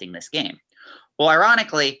play testing this game. Well,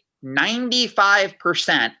 ironically,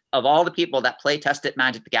 95% of all the people that play tested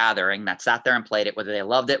Magic the Gathering, that sat there and played it, whether they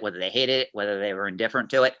loved it, whether they hated it, whether they were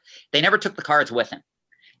indifferent to it, they never took the cards with them.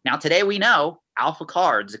 Now, today we know alpha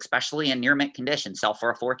cards, especially in near mint condition, sell for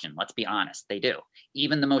a fortune. Let's be honest, they do.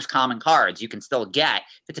 Even the most common cards you can still get.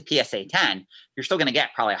 If it's a PSA 10, you're still going to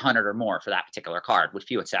get probably 100 or more for that particular card with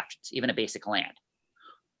few exceptions, even a basic land.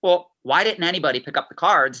 Well, why didn't anybody pick up the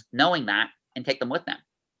cards knowing that and take them with them?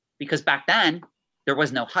 Because back then there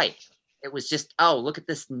was no hype. It was just, oh, look at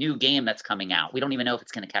this new game that's coming out. We don't even know if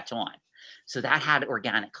it's going to catch on. So that had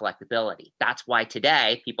organic collectability. That's why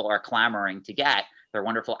today people are clamoring to get their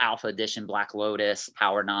wonderful Alpha Edition Black Lotus,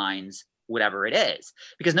 Power Nines, whatever it is,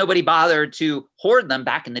 because nobody bothered to hoard them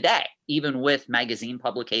back in the day, even with magazine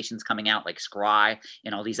publications coming out like Scry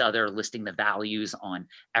and all these other listing the values on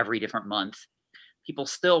every different month. People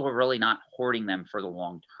still were really not hoarding them for the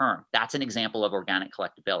long term. That's an example of organic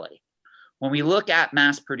collectability. When we look at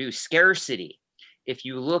mass-produced scarcity, if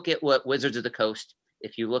you look at what Wizards of the Coast,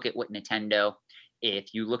 if you look at what Nintendo,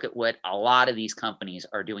 if you look at what a lot of these companies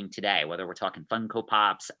are doing today, whether we're talking Funko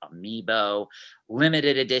Pops, Amiibo,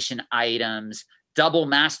 limited edition items, Double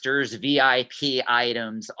Masters VIP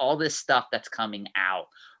items, all this stuff that's coming out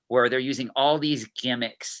where they're using all these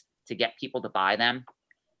gimmicks to get people to buy them,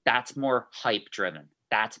 that's more hype driven.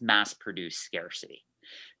 That's mass-produced scarcity.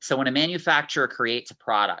 So when a manufacturer creates a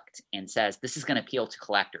product and says, this is going to appeal to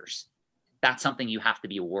collectors, that's something you have to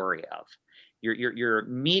be wary of. Your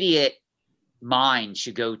immediate mind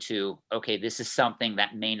should go to, okay, this is something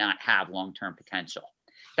that may not have long-term potential.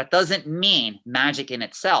 That doesn't mean Magic in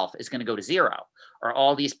itself is going to go to zero, or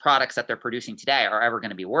all these products that they're producing today are ever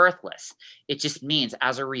going to be worthless. It just means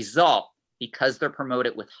as a result, because they're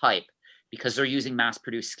promoted with hype, because they're using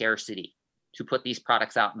mass-produced scarcity to put these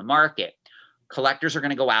products out in the market, collectors are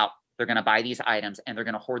going to go out, they're going to buy these items, and they're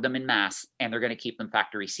going to hoard them in mass, and they're going to keep them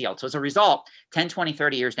factory sealed. So as a result, 10, 20,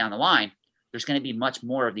 30 years down the line, there's going to be much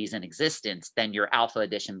more of these in existence than your Alpha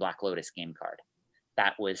Edition Black Lotus game card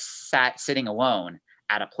that was sitting alone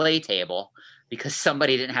at a play table because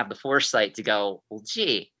somebody didn't have the foresight to go, well,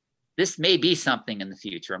 gee, this may be something in the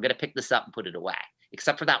future. I'm going to pick this up and put it away.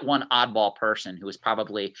 Except for that one oddball person who is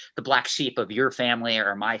probably the black sheep of your family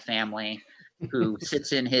or my family, who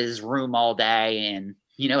sits in his room all day and,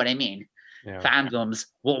 you know what I mean, fandoms,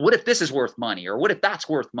 well, what if this is worth money? Or what if that's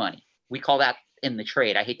worth money? We call that in the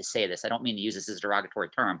trade, I hate to say this, I don't mean to use this as a derogatory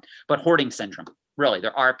term, but hoarding syndrome. Really,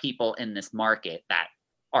 there are people in this market that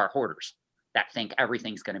are hoarders that think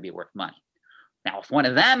everything's going to be worth money. Now, if one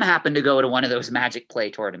of them happened to go to one of those Magic Play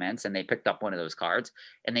tournaments and they picked up one of those cards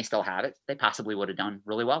and they still have it, they possibly would have done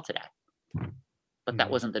really well today. But that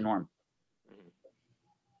wasn't the norm.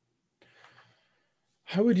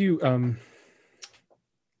 How would you,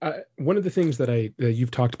 one of the things that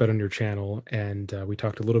you've talked about on your channel, and we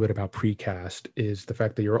talked a little bit about precast, is the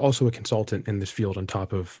fact that you're also a consultant in this field on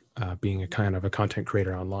top of being a kind of a content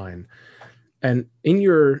creator online. And in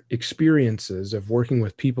your experiences of working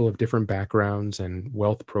with people of different backgrounds and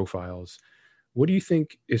wealth profiles, what do you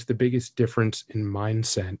think is the biggest difference in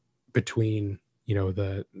mindset between, you know,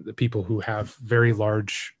 the people who have very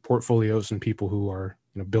large portfolios and people who are,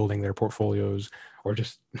 you know, building their portfolios or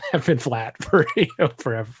just have been flat for, you know,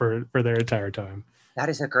 forever, for their entire time? That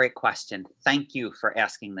is a great question. Thank you for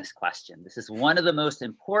asking this question. This is one of the most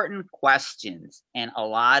important questions and a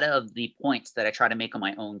lot of the points that I try to make on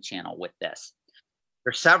my own channel with this.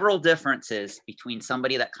 There are several differences between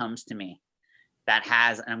somebody that comes to me that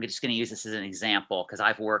has, and I'm just going to use this as an example because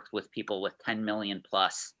I've worked with people with 10 million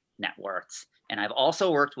plus net worths. And I've also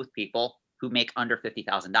worked with people who make under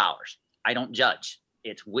 $50,000. I don't judge.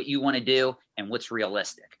 It's what you want to do and what's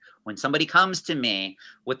realistic. When somebody comes to me,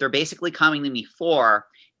 what they're basically coming to me for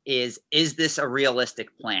is this a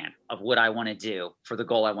realistic plan of what I want to do for the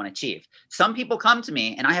goal I want to achieve? Some people come to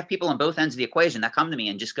me, and I have people on both ends of the equation that come to me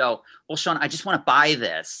and just go, well, Sean, I just want to buy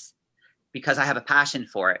this because I have a passion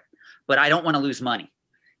for it, but I don't want to lose money.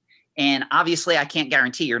 And obviously I can't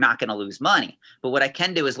guarantee you're not going to lose money, but what I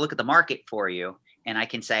can do is look at the market for you. And I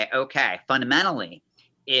can say, okay, fundamentally,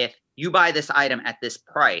 if you buy this item at this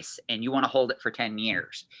price and you want to hold it for 10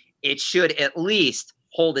 years, it should at least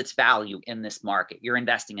hold its value in this market. You're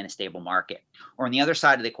investing in a stable market. Or on the other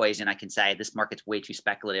side of the equation, I can say this market's way too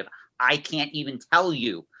speculative. I can't even tell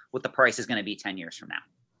you what the price is going to be 10 years from now.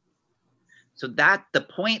 So that the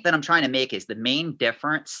point that I'm trying to make is the main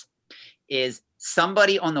difference is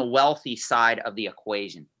somebody on the wealthy side of the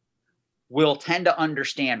equation will tend to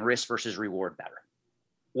understand risk versus reward better,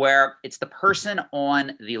 where it's the person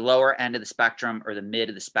on the lower end of the spectrum or the mid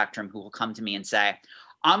of the spectrum who will come to me and say,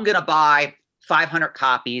 I'm going to buy 500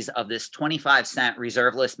 copies of this 25-cent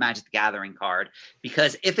reserve list Magic the Gathering card,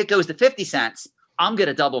 because if it goes to 50 cents, I'm going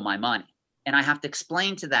to double my money. And I have to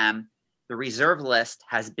explain to them the reserve list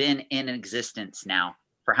has been in existence now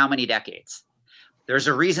for how many decades? There's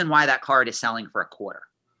a reason why that card is selling for $0.25.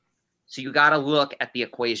 So you got to look at the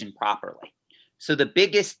equation properly. So the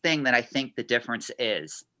biggest thing that I think the difference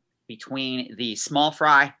is between the small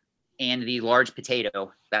fry and the large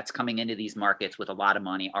potato that's coming into these markets with a lot of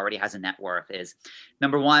money, already has a net worth, is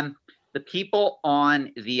number one, the people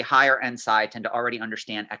on the higher end side tend to already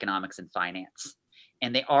understand economics and finance.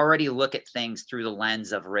 And they already look at things through the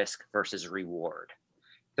lens of risk versus reward.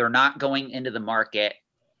 They're not going into the market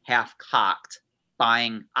half-cocked,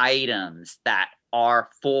 buying items that are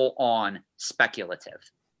full on speculative.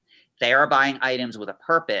 They are buying items with a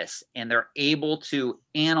purpose, and they're able to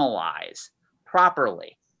analyze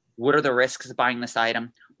properly. What are the risks of buying this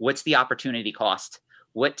item? What's the opportunity cost?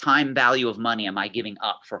 What time value of money am I giving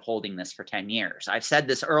up for holding this for 10 years? I've said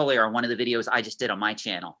this earlier on one of the videos I just did on my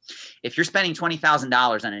channel. If you're spending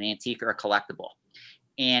 $20,000 on an antique or a collectible,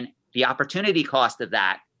 and the opportunity cost of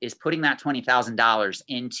that is putting that $20,000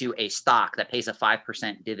 into a stock that pays a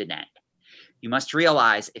 5% dividend, you must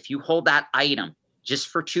realize if you hold that item just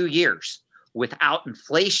for 2 years without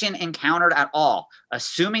inflation encountered at all,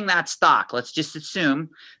 assuming that stock, let's just assume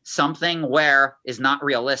something where is not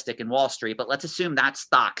realistic in Wall Street, but let's assume that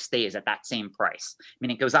stock stays at that same price. I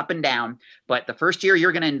mean, it goes up and down, but the first year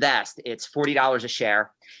you're going to invest, it's $40 a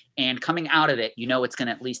share. And coming out of it, you know it's going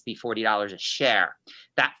to at least be $40 a share.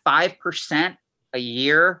 That 5% a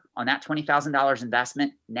year on that $20,000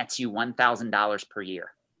 investment nets you $1,000 per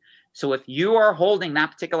year. So if you are holding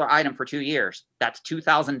that particular item for 2 years, that's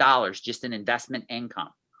 $2,000 just in investment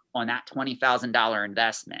income on that $20,000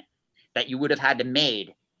 investment that you would have had to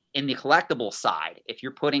made in the collectible side if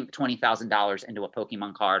you're putting $20,000 into a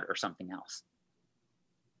Pokemon card or something else.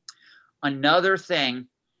 Another thing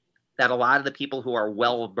that a lot of the people who are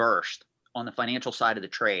well-versed on the financial side of the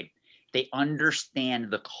trade, they understand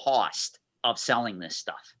the cost of selling this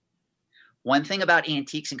stuff. One thing about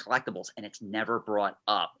antiques and collectibles, and it's never brought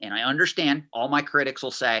up, and I understand all my critics will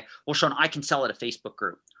say, well, Sean, I can sell at a Facebook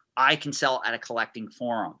group. I can sell at a collecting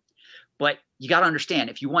forum. But you got to understand,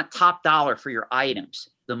 if you want top dollar for your items,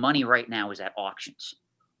 the money right now is at auctions.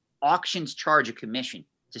 Auctions charge a commission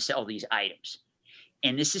to sell these items.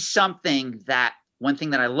 And this is something that, one thing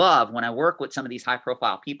that I love when I work with some of these high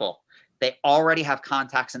profile people, they already have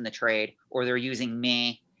contacts in the trade, or they're using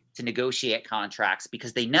me to negotiate contracts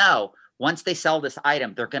because they know once they sell this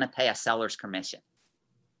item, they're going to pay a seller's commission.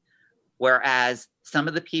 Whereas some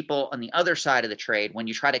of the people on the other side of the trade, when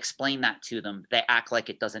you try to explain that to them, they act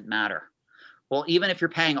like it doesn't matter. Well, even if you're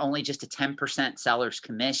paying only just a 10% seller's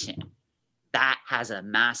commission, that has a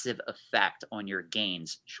massive effect on your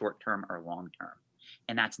gains, short-term or long-term.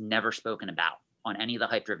 And that's never spoken about on any of the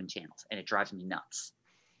hype-driven channels, and it drives me nuts.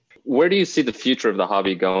 Where do you see the future of the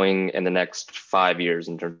hobby going in the next 5 years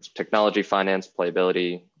in terms of technology, finance,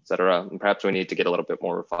 playability, et cetera? And perhaps we need to get a little bit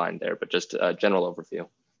more refined there, but just a general overview.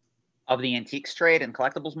 Of the antiques trade and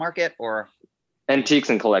collectibles market, or? Antiques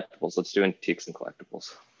and collectibles. Let's do antiques and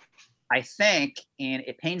collectibles. I think, and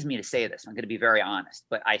it pains me to say this, I'm going to be very honest,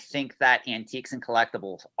 but I think that antiques and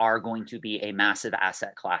collectibles are going to be a massive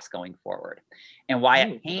asset class going forward. And why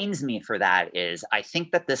it pains me for that is I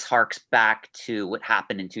think that this harks back to what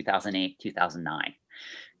happened in 2008, 2009.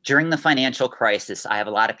 During the financial crisis, I have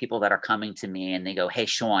a lot of people that are coming to me and they go, hey,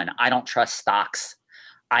 Sean, I don't trust stocks.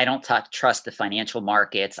 I don't trust the financial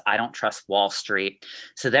markets. I don't trust Wall Street.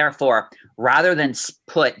 So therefore, rather than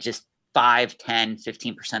put just 5, 10,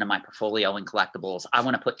 15% of my portfolio in collectibles, I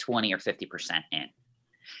want to put 20 or 50% in.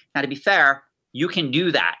 Now, to be fair, you can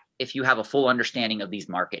do that if you have a full understanding of these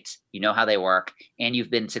markets, you know how they work, and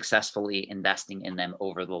you've been successfully investing in them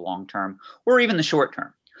over the long term or even the short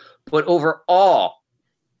term. But overall,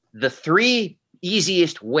 the three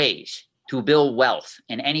easiest ways to build wealth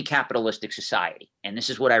in any capitalistic society, and this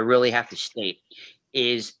is what I really have to state,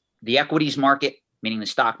 is the equities market, meaning the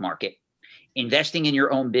stock market, investing in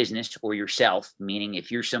your own business or yourself, meaning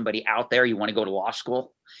if you're somebody out there, you want to go to law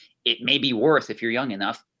school, it may be worth, if you're young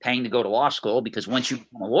enough, paying to go to law school, because once you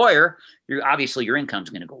become a lawyer, obviously your income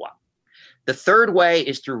is going to go up. The third way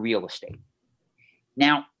is through real estate.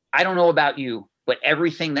 Now, I don't know about you, but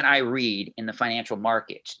everything that I read in the financial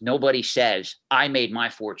markets, nobody says, I made my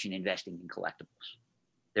fortune investing in collectibles.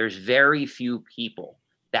 There's very few people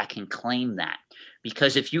that can claim that,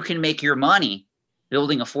 because if you can make your money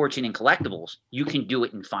building a fortune in collectibles, you can do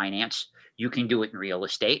it in finance, you can do it in real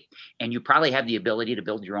estate, and you probably have the ability to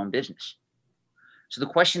build your own business. So the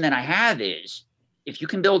question that I have is, if you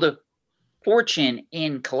can build a fortune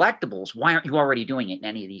in collectibles, why aren't you already doing it in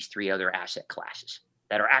any of these three other asset classes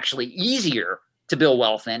that are actually easier to build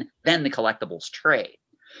wealth in than the collectibles trade?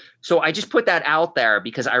 So I just put that out there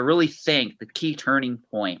because I really think the key turning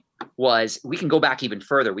point was, we can go back even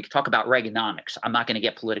further. We can talk about Reaganomics. I'm not going to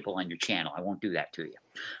get political on your channel. I won't do that to you.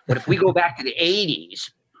 But if we go back to the 80s,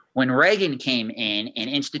 when Reagan came in and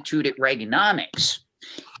instituted Reaganomics,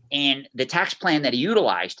 and the tax plan that he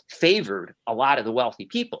utilized favored a lot of the wealthy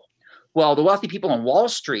people. Well, the wealthy people on Wall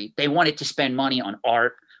Street, they wanted to spend money on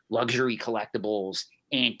art, luxury collectibles,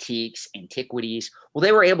 antiques, antiquities. Well,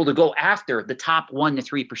 they were able to go after the top 1 to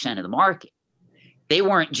 3% of the market. They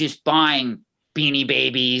weren't just buying Beanie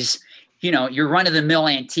Babies, your run-of-the-mill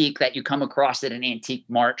antique that you come across at an antique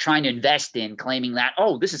mart, trying to invest in, claiming that,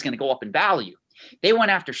 oh, this is going to go up in value. They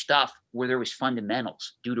went after stuff where there was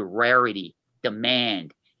fundamentals due to rarity,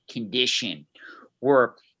 demand, condition,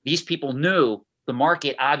 where these people knew the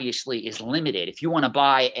market obviously is limited. If you want to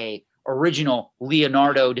buy a original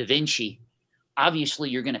Leonardo da Vinci, obviously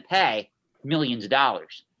you're going to pay millions of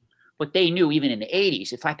dollars. But they knew even in the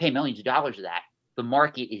 80s, if I pay millions of dollars of that, the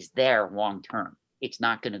market is there long term. It's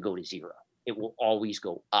not going to go to zero. It will always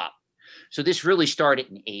go up. So this really started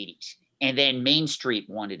in the 80s. And then Main Street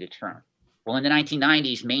wanted a turn. Well, in the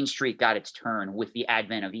 1990s, Main Street got its turn with the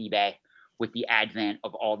advent of eBay, with the advent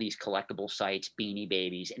of all these collectible sites, Beanie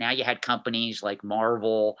Babies. And now you had companies like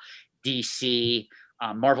Marvel, DC,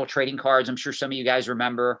 Marvel Trading Cards. I'm sure some of you guys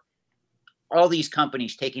remember all these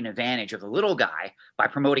companies taking advantage of the little guy by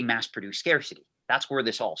promoting mass-produced scarcity. That's where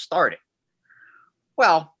this all started.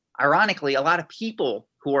 Well, ironically, a lot of people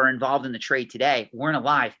who are involved in the trade today weren't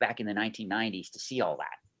alive back in the 1990s to see all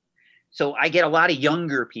that. So I get a lot of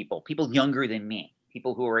younger people younger than me,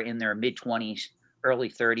 people who are in their mid-20s, early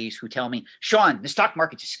 30s, who tell me, Sean, the stock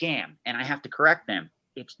market's a scam. And I have to correct them.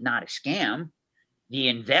 It's not a scam. The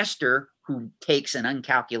investor who takes an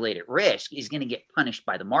uncalculated risk is going to get punished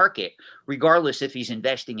by the market, regardless if he's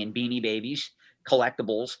investing in Beanie Babies,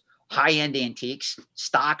 collectibles, high-end antiques,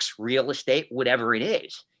 stocks, real estate, whatever it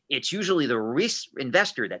is. It's usually the risk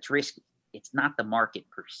investor that's risky. It's not the market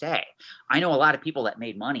per se. I know a lot of people that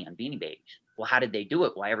made money on Beanie Babies. Well, how did they do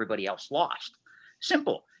it? Why everybody else lost?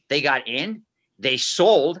 Simple. They got in, they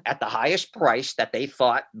sold at the highest price that they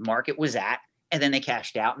thought the market was at, and then they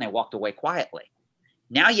cashed out and they walked away quietly.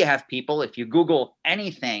 Now you have people, if you Google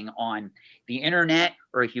anything on the internet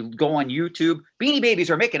or if you go on YouTube, Beanie Babies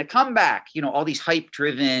are making a comeback. All these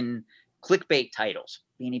hype-driven clickbait titles.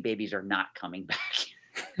 Beanie Babies are not coming back.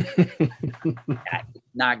 That's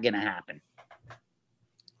not going to happen.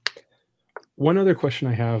 One other question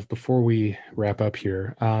I have before we wrap up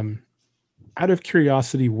here. Out of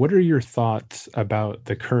curiosity, what are your thoughts about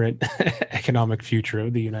the current economic future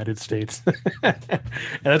of the United States? And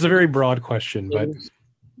that's a very broad question, but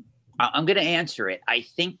I'm going to answer it. I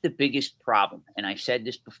think the biggest problem, and I've said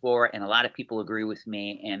this before, and a lot of people agree with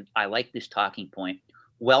me, and I like this talking point,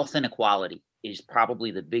 wealth inequality is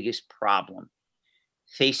probably the biggest problem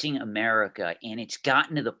facing America. And it's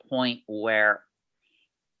gotten to the point where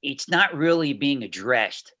it's not really being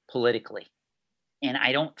addressed politically. And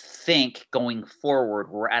I don't think going forward,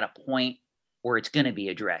 we're at a point where it's going to be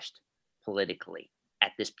addressed politically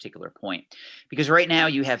at this particular point. Because right now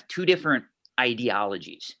you have two different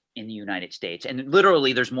ideologies in the United States. And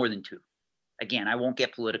literally there's more than two. Again, I won't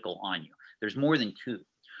get political on you. There's more than two.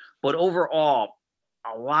 But overall,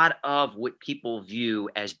 a lot of what people view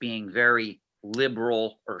as being very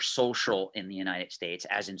liberal or social in the United States,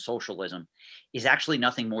 as in socialism, is actually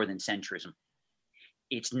nothing more than centrism.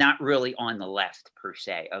 It's not really on the left per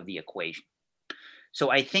se of the equation.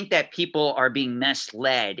 So I think that people are being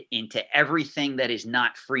misled into everything that is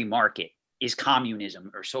not free market is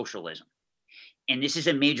communism or socialism. And this is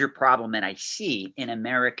a major problem that I see in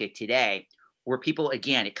America today, where people,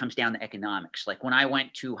 again, it comes down to economics. Like when I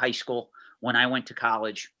went to high school, when I went to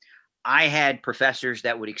college, I had professors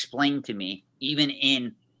that would explain to me, even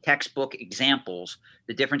in textbook examples,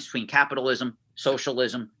 the difference between capitalism,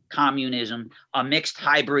 socialism, communism, a mixed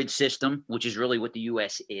hybrid system, which is really what the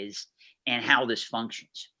US is, and how this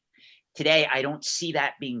functions. Today, I don't see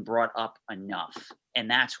that being brought up enough. And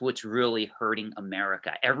that's what's really hurting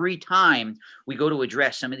America. Every time we go to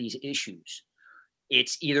address some of these issues,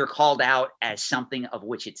 it's either called out as something of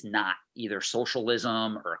which it's not, either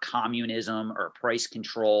socialism or communism or price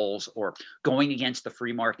controls or going against the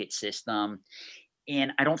free market system.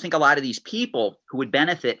 And I don't think a lot of these people who would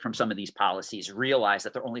benefit from some of these policies realize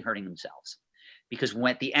that they're only hurting themselves. Because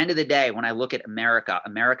at the end of the day, when I look at America,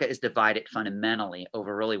 America is divided fundamentally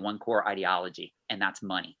over really one core ideology, and that's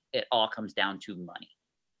money. It all comes down to money.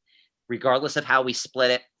 Regardless of how we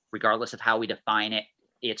split it, regardless of how we define it,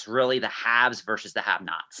 it's really the haves versus the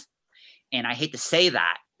have-nots. And I hate to say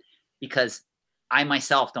that because I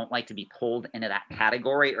myself don't like to be pulled into that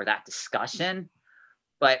category or that discussion,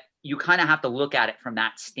 but you kind of have to look at it from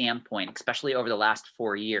that standpoint, especially over the last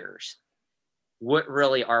 4 years. What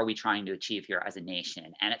really are we trying to achieve here as a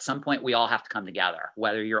nation? And at some point, we all have to come together,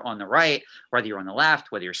 whether you're on the right, whether you're on the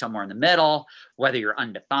left, whether you're somewhere in the middle, whether you're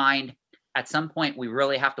undefined. At some point, we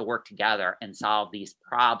really have to work together and solve these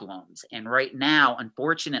problems. And right now,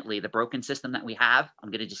 unfortunately, the broken system that we have, I'm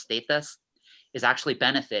going to just state this, is actually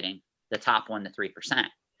benefiting the top 1% to 3%.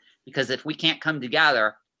 Because if we can't come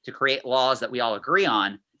together to create laws that we all agree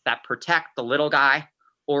on that protect the little guy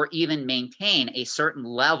or even maintain a certain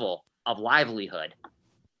level of livelihood,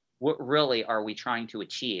 what really are we trying to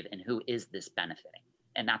achieve and who is this benefiting?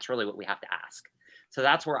 And that's really what we have to ask. So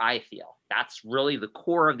that's where I feel that's really the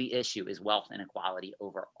core of the issue is wealth inequality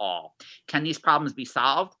overall. Can these problems be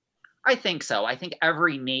solved? I think so. I think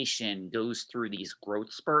every nation goes through these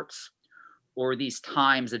growth spurts or these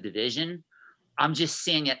times of division. I'm just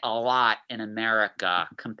seeing it a lot in America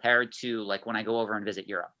compared to like when I go over and visit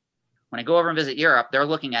Europe. When I go over and visit Europe, they're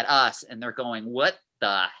looking at us and they're going, what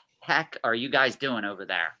the heck are you guys doing over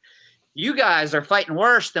there? You guys are fighting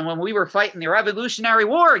worse than when we were fighting the Revolutionary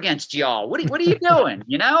War against y'all. What are you doing?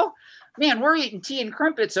 You know, man, we're eating tea and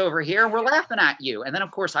crumpets over here and we're laughing at you. And then,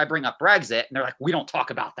 of course, I bring up Brexit and they're like, we don't talk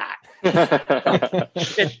about that.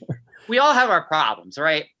 We all have our problems,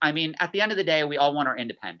 right? I mean, at the end of the day, we all want our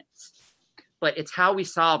independence. But it's how we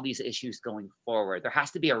solve these issues going forward. There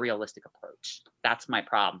has to be a realistic approach. That's my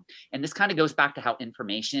problem. And this kind of goes back to how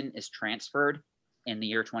information is transferred in the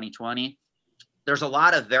year 2020. There's a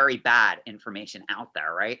lot of very bad information out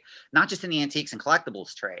there, right? Not just in the antiques and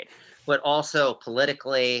collectibles trade, but also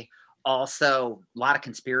politically, also a lot of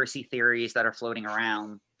conspiracy theories that are floating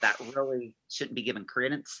around that really shouldn't be given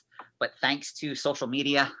credence. But thanks to social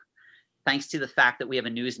media, thanks to the fact that we have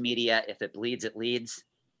a news media, if it bleeds, it leads,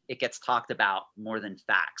 it gets talked about more than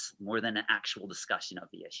facts, more than an actual discussion of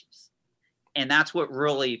the issues. And that's what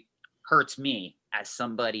really hurts me as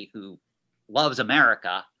somebody who loves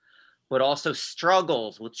America, but also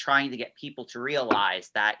struggles with trying to get people to realize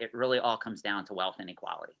that it really all comes down to wealth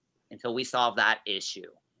inequality. Until we solve that issue,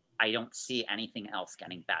 I don't see anything else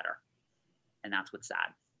getting better. And that's what's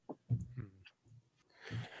sad.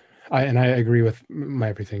 I agree with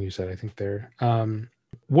everything you said. I think there.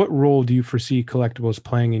 What role do you foresee collectibles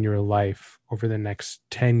playing in your life over the next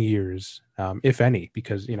 10 years, if any?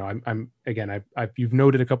 Because, you know, you've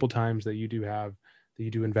noted a couple times that you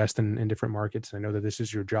do invest in different markets. And I know that this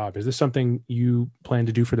is your job. Is this something you plan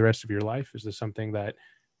to do for the rest of your life? Is this something that,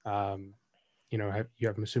 I'm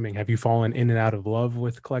assuming, have you fallen in and out of love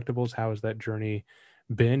with collectibles? How has that journey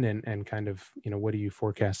been? And kind of, what do you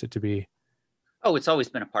forecast it to be? Oh, it's always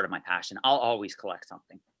been a part of my passion. I'll always collect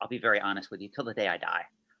something. I'll be very honest with you till the day I die.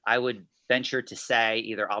 I would venture to say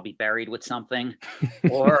either I'll be buried with something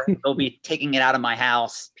or they'll be taking it out of my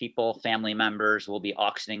house. People, family members will be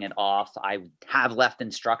auctioning it off. I have left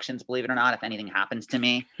instructions, believe it or not, if anything happens to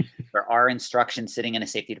me. There are instructions sitting in a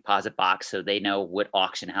safety deposit box so they know what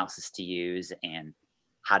auction houses to use and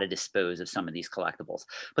how to dispose of some of these collectibles.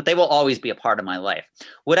 But they will always be a part of my life.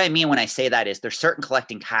 What I mean when I say that is there's certain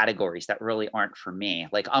collecting categories that really aren't for me.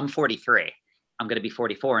 Like I'm 43. I'm going to be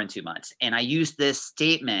 44 in 2 months. And I use this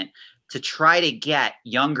statement to try to get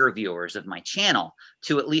younger viewers of my channel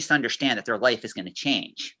to at least understand that their life is going to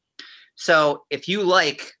change. So if you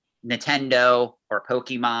like Nintendo or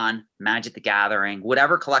Pokemon, Magic the Gathering,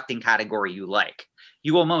 whatever collecting category you like,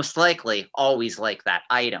 you will most likely always like that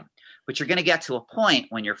item. But you're going to get to a point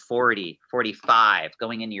when you're 40, 45,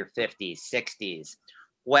 going into your 50s, 60s,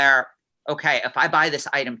 where, okay, if I buy this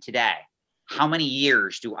item today, how many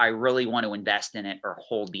years do I really want to invest in it or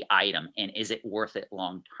hold the item? And is it worth it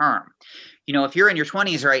long term? You know, if you're in your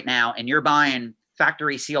 20s right now and you're buying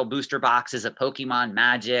factory seal booster boxes of Pokemon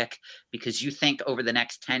Magic because you think over the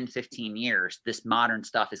next 10, 15 years, this modern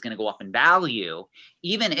stuff is going to go up in value,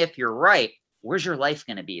 even if you're right, where's your life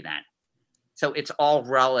going to be then? So it's all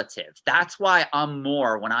relative. That's why I'm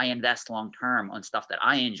more, when I invest long term on stuff that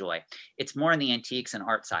I enjoy, it's more in the antiques and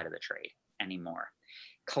art side of the trade anymore.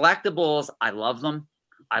 Collectibles, I love them.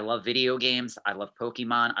 I love video games. I love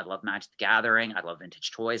Pokemon. I love Magic the Gathering. I love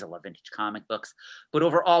vintage toys. I love vintage comic books. But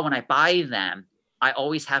overall, when I buy them, I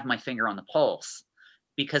always have my finger on the pulse,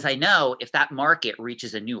 because I know if that market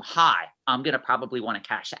reaches a new high, I'm going to probably want to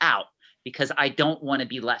cash out, because I don't want to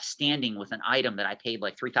be left standing with an item that I paid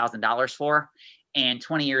like $3,000 for, and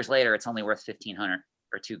 20 years later, it's only worth $1,500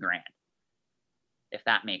 or $2,000, if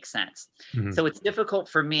that makes sense. Mm-hmm. So it's difficult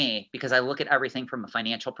for me because I look at everything from a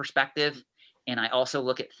financial perspective, and I also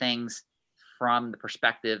look at things from the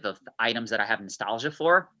perspective of the items that I have nostalgia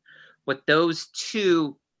for. But those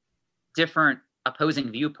two different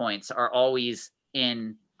opposing viewpoints are always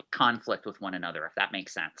in conflict with one another, if that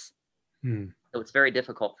makes sense. So it's very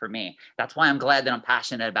difficult for me. That's why I'm glad that I'm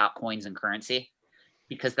passionate about coins and currency,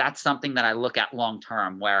 because that's something that I look at long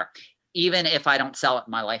term, where even if I don't sell it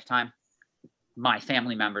in my lifetime, my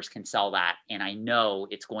family members can sell that, and I know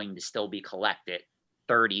it's going to still be collected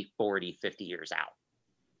 30, 40, 50 years out.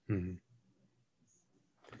 Mm-hmm.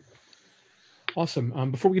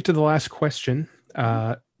 Awesome. Before we get to the last question,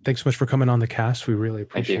 thanks so much for coming on the cast. We really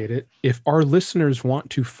appreciate it. If our listeners want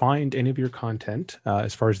to find any of your content,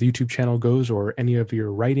 as far as the YouTube channel goes, or any of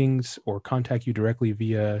your writings, or contact you directly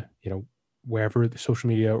via, wherever, the social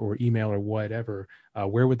media or email or whatever,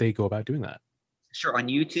 where would they go about doing that? Sure. On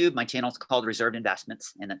YouTube, my channel is called Reserved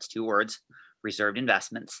Investments, and that's 2 words, Reserved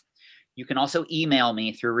Investments. You can also email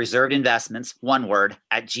me through reservedinvestments, one word,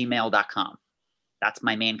 @gmail.com. That's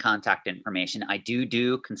my main contact information. I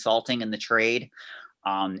do consulting in the trade.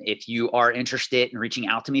 If you are interested in reaching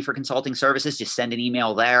out to me for consulting services, just send an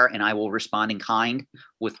email there and I will respond in kind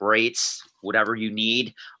with rates, whatever you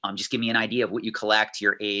need. Just give me an idea of what you collect,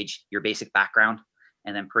 your age, your basic background,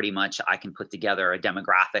 and then pretty much I can put together a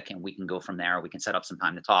demographic and we can go from there. We can set up some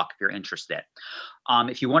time to talk if you're interested.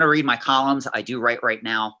 If you want to read my columns, I do write right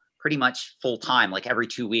now pretty much full time, like every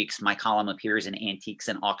 2 weeks, my column appears in Antiques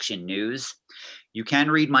and Auction News. You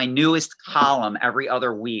can read my newest column every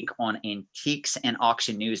other week on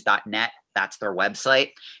antiquesandauctionnews.net. That's their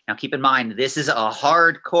website. Now, keep in mind, this is a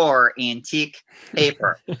hardcore antique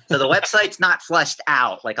paper. So the website's not fleshed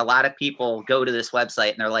out. Like, a lot of people go to this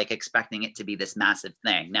website and they're like expecting it to be this massive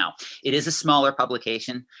thing. Now, it is a smaller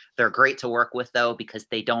publication. They're great to work with though, because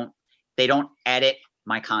they don't edit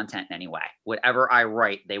my content in any way. Whatever I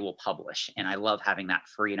write, they will publish. And I love having that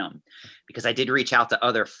freedom, because I did reach out to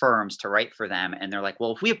other firms to write for them. And they're like,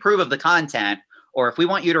 well, if we approve of the content, or if we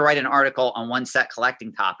want you to write an article on one set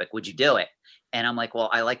collecting topic, would you do it? And I'm like, well,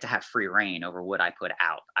 I like to have free reign over what I put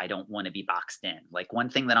out. I don't want to be boxed in. Like, one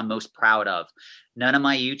thing that I'm most proud of, none of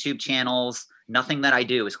my YouTube channels, nothing that I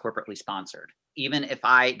do is corporately sponsored. Even if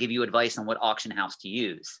I give you advice on what auction house to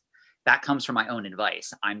use, that comes from my own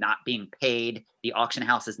advice. I'm not being paid. The auction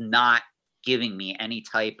house is not giving me any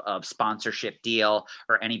type of sponsorship deal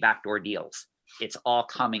or any backdoor deals. It's all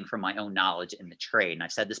coming from my own knowledge in the trade. And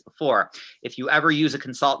I've said this before, if you ever use a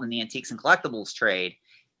consultant in the antiques and collectibles trade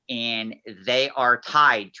and they are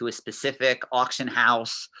tied to a specific auction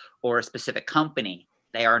house or a specific company,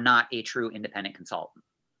 they are not a true independent consultant.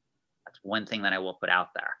 That's one thing that I will put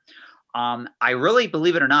out there. I really,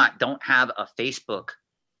 believe it or not, don't have a Facebook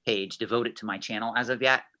page devoted to my channel as of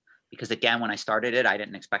yet, because again, when I started it, I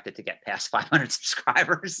didn't expect it to get past 500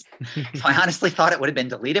 subscribers. So I honestly thought it would have been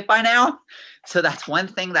deleted by now. So that's one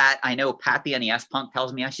thing that I know Pat the NES Punk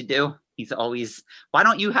tells me I should do. He's always, why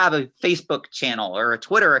don't you have a Facebook channel or a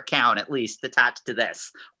Twitter account at least attached to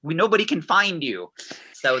this? Nobody can find you.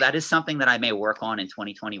 So that is something that I may work on in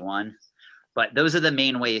 2021. But those are the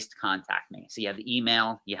main ways to contact me. So you have the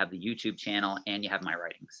email, you have the YouTube channel, and you have my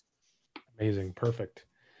writings. Amazing. Perfect.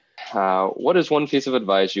 What is one piece of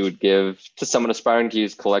advice you would give to someone aspiring to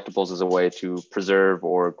use collectibles as a way to preserve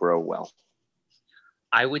or grow wealth?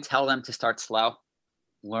 I would tell them to start slow,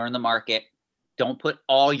 learn the market. Don't put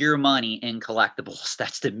all your money in collectibles.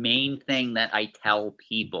 That's the main thing that I tell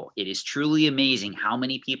people. It is truly amazing how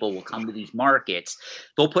many people will come to these markets.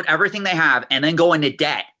 They'll put everything they have and then go into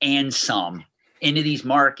debt and some into these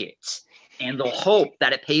markets. And they'll hope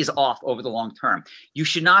that it pays off over the long term. You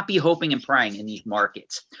should not be hoping and praying in these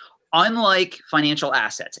markets. Unlike financial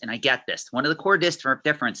assets, and I get this, one of the core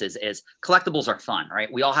differences is collectibles are fun,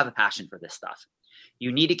 right? We all have a passion for this stuff.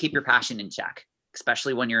 You need to keep your passion in check,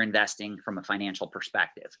 especially when you're investing from a financial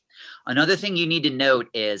perspective. Another thing you need to note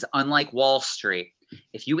is, unlike Wall Street,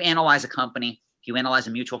 if you analyze a company, if you analyze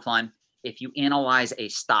a mutual fund, if you analyze a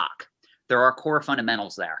stock, there are core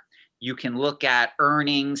fundamentals there. You can look at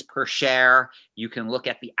earnings per share. You can look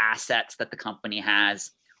at the assets that the company has.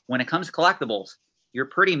 When it comes to collectibles, you're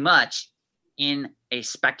pretty much in a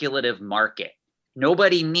speculative market.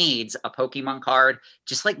 Nobody needs a Pokemon card,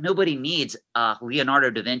 just like nobody needs a Leonardo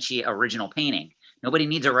da Vinci original painting. Nobody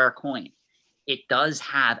needs a rare coin. It does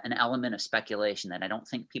have an element of speculation that I don't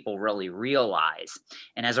think people really realize.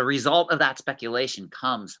 And as a result of that speculation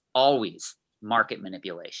comes always market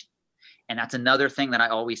manipulation. And that's another thing that I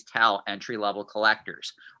always tell entry-level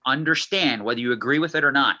collectors. Understand, whether you agree with it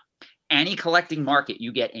or not, any collecting market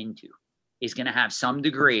you get into is going to have some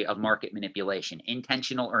degree of market manipulation,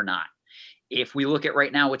 intentional or not. If we look at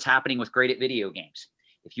right now what's happening with graded video games,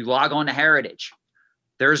 if you log on to Heritage,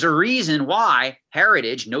 there's a reason why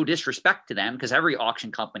Heritage, no disrespect to them, because every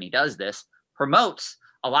auction company does this, promotes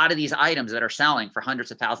a lot of these items that are selling for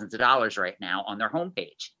hundreds of thousands of dollars right now on their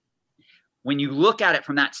homepage. When you look at it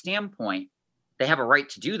from that standpoint, they have a right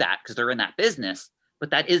to do that because they're in that business, but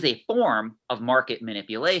that is a form of market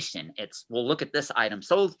manipulation. It's, well, look at this item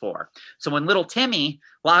sold for. So when little Timmy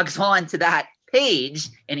logs on to that page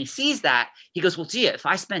and he sees that, he goes, well, gee, if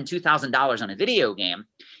I spend $2,000 on a video game,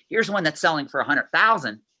 here's one that's selling for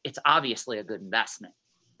 $100,000. It's obviously a good investment.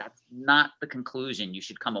 That's not the conclusion you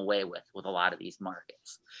should come away with a lot of these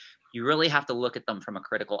markets. You really have to look at them from a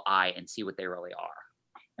critical eye and see what they really are.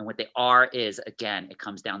 And what they are is, again, it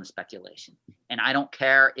comes down to speculation. And I don't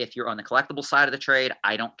care if you're on the collectible side of the trade.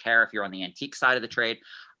 I don't care if you're on the antique side of the trade.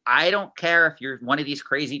 I don't care if you're one of these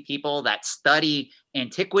crazy people that study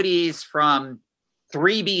antiquities from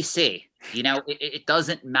 3 BC. You know, it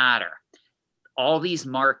doesn't matter. All these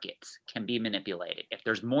markets can be manipulated. If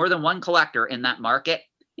there's more than one collector in that market,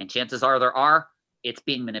 and chances are there are, it's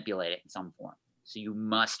being manipulated in some form. So you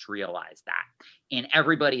must realize that. And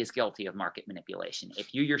everybody is guilty of market manipulation.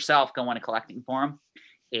 If you yourself go on a collecting forum,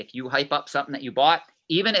 if you hype up something that you bought,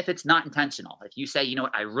 even if it's not intentional, if you say, you know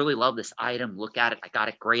what, I really love this item, look at it, I got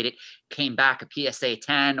it graded, came back a PSA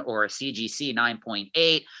 10 or a CGC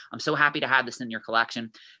 9.8, I'm so happy to have this in your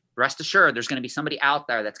collection. Rest assured, there's going to be somebody out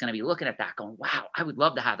there that's going to be looking at that going, wow, I would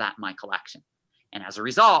love to have that in my collection. And as a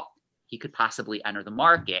result, he could possibly enter the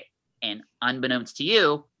market. And unbeknownst to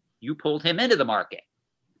you, you pulled him into the market.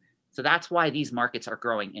 So that's why these markets are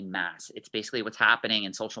growing in mass. It's basically what's happening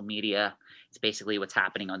in social media. It's basically what's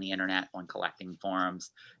happening on the internet, on collecting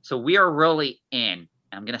forums. So we are really in, and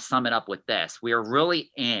I'm going to sum it up with this, we are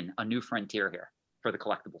really in a new frontier here for the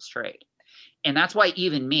collectibles trade. And that's why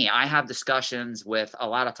even me, I have discussions with a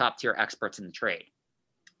lot of top tier experts in the trade.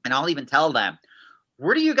 And I'll even tell them,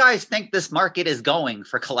 where do you guys think this market is going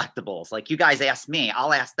for collectibles? Like you guys ask me,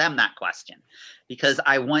 I'll ask them that question because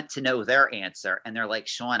I want to know their answer. And they're like,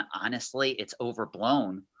 Sean, honestly, it's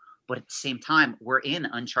overblown. But at the same time, we're in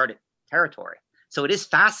uncharted territory. So it is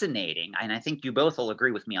fascinating. And I think you both will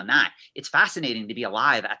agree with me on that. It's fascinating to be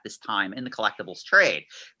alive at this time in the collectibles trade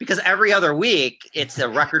because every other week it's a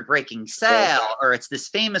record-breaking sale or it's this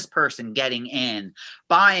famous person getting in,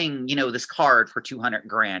 buying, you know, this card for 200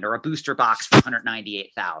 grand or a booster box for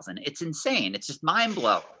 198,000. It's insane. It's just mind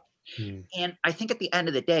blowing. And I think at the end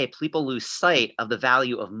of the day, people lose sight of the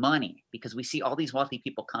value of money because we see all these wealthy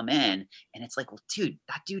people come in and it's like, well, dude,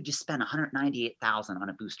 that dude just spent 198,000 on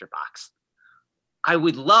a booster box. I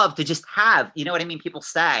would love to just have, you know what I mean? People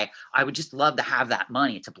say, I would just love to have that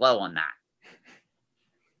money to blow on that.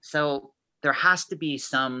 So there has to be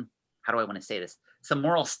some, how do I want to say this? Some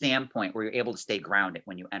moral standpoint where you're able to stay grounded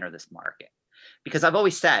when you enter this market. Because I've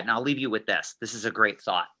always said, and I'll leave you with this, this is a great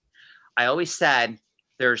thought. I always said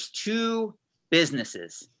there's two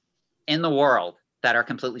businesses in the world that are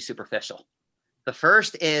completely superficial. The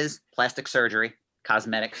first is plastic surgery,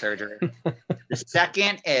 cosmetic surgery. The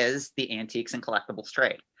second is the antiques and collectibles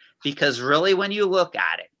trade. Because really, when you look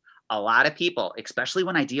at it, a lot of people, especially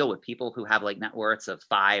when I deal with people who have like net worths of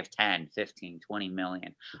 5, 10, 15, 20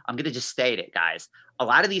 million, I'm going to just state it, guys. A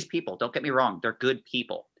lot of these people, don't get me wrong, they're good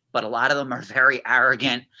people, but a lot of them are very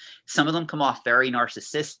arrogant. Some of them come off very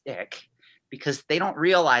narcissistic because they don't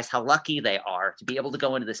realize how lucky they are to be able to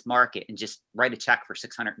go into this market and just write a check for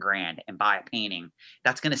 600 grand and buy a painting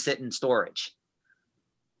that's going to sit in storage.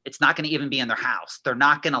 It's not going to even be in their house. They're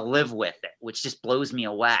not going to live with it, which just blows me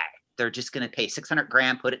away. They're just going to pay 600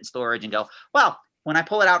 grand, put it in storage and go, well, when I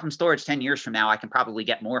pull it out from storage 10 years from now, I can probably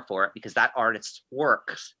get more for it because that artist's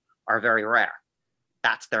works are very rare.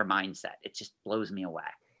 That's their mindset. It just blows me away.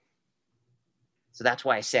 So that's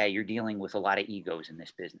why I say you're dealing with a lot of egos in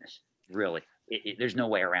this business. Really. there's no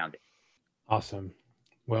way around it. Awesome.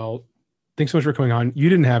 Well, thanks so much for coming on. You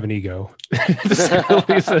didn't have an ego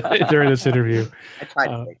during this interview. I tried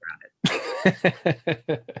to stay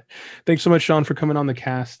grounded. Thanks so much, Sean, for coming on the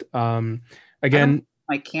cast. Again,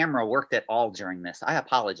 my camera worked at all during this. I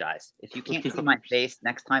apologize. If you can't see my face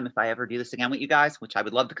next time, if I ever do this again with you guys, which I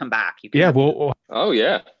would love to come back. You can Oh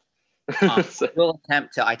yeah. We'll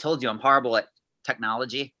attempt to. I told you I'm horrible at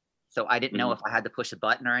technology, so I didn't know if I had to push a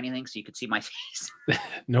button or anything so you could see my face.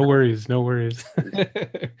 No worries. Please.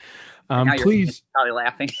 Probably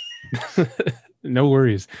laughing. No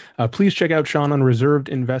worries. Please check out Sean on Reserved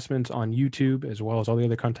Investments on YouTube, as well as all the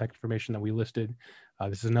other contact information that we listed.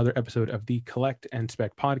 This is another episode of the Collect and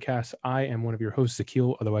Spec podcast. I am one of your hosts,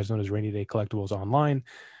 Akil, otherwise known as Rainy Day Collectibles Online.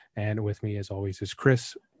 And with me, as always, is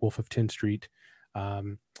Chris, Wolf of 10th Street.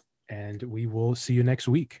 And we will see you next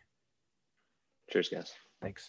week. Cheers, guys. Thanks.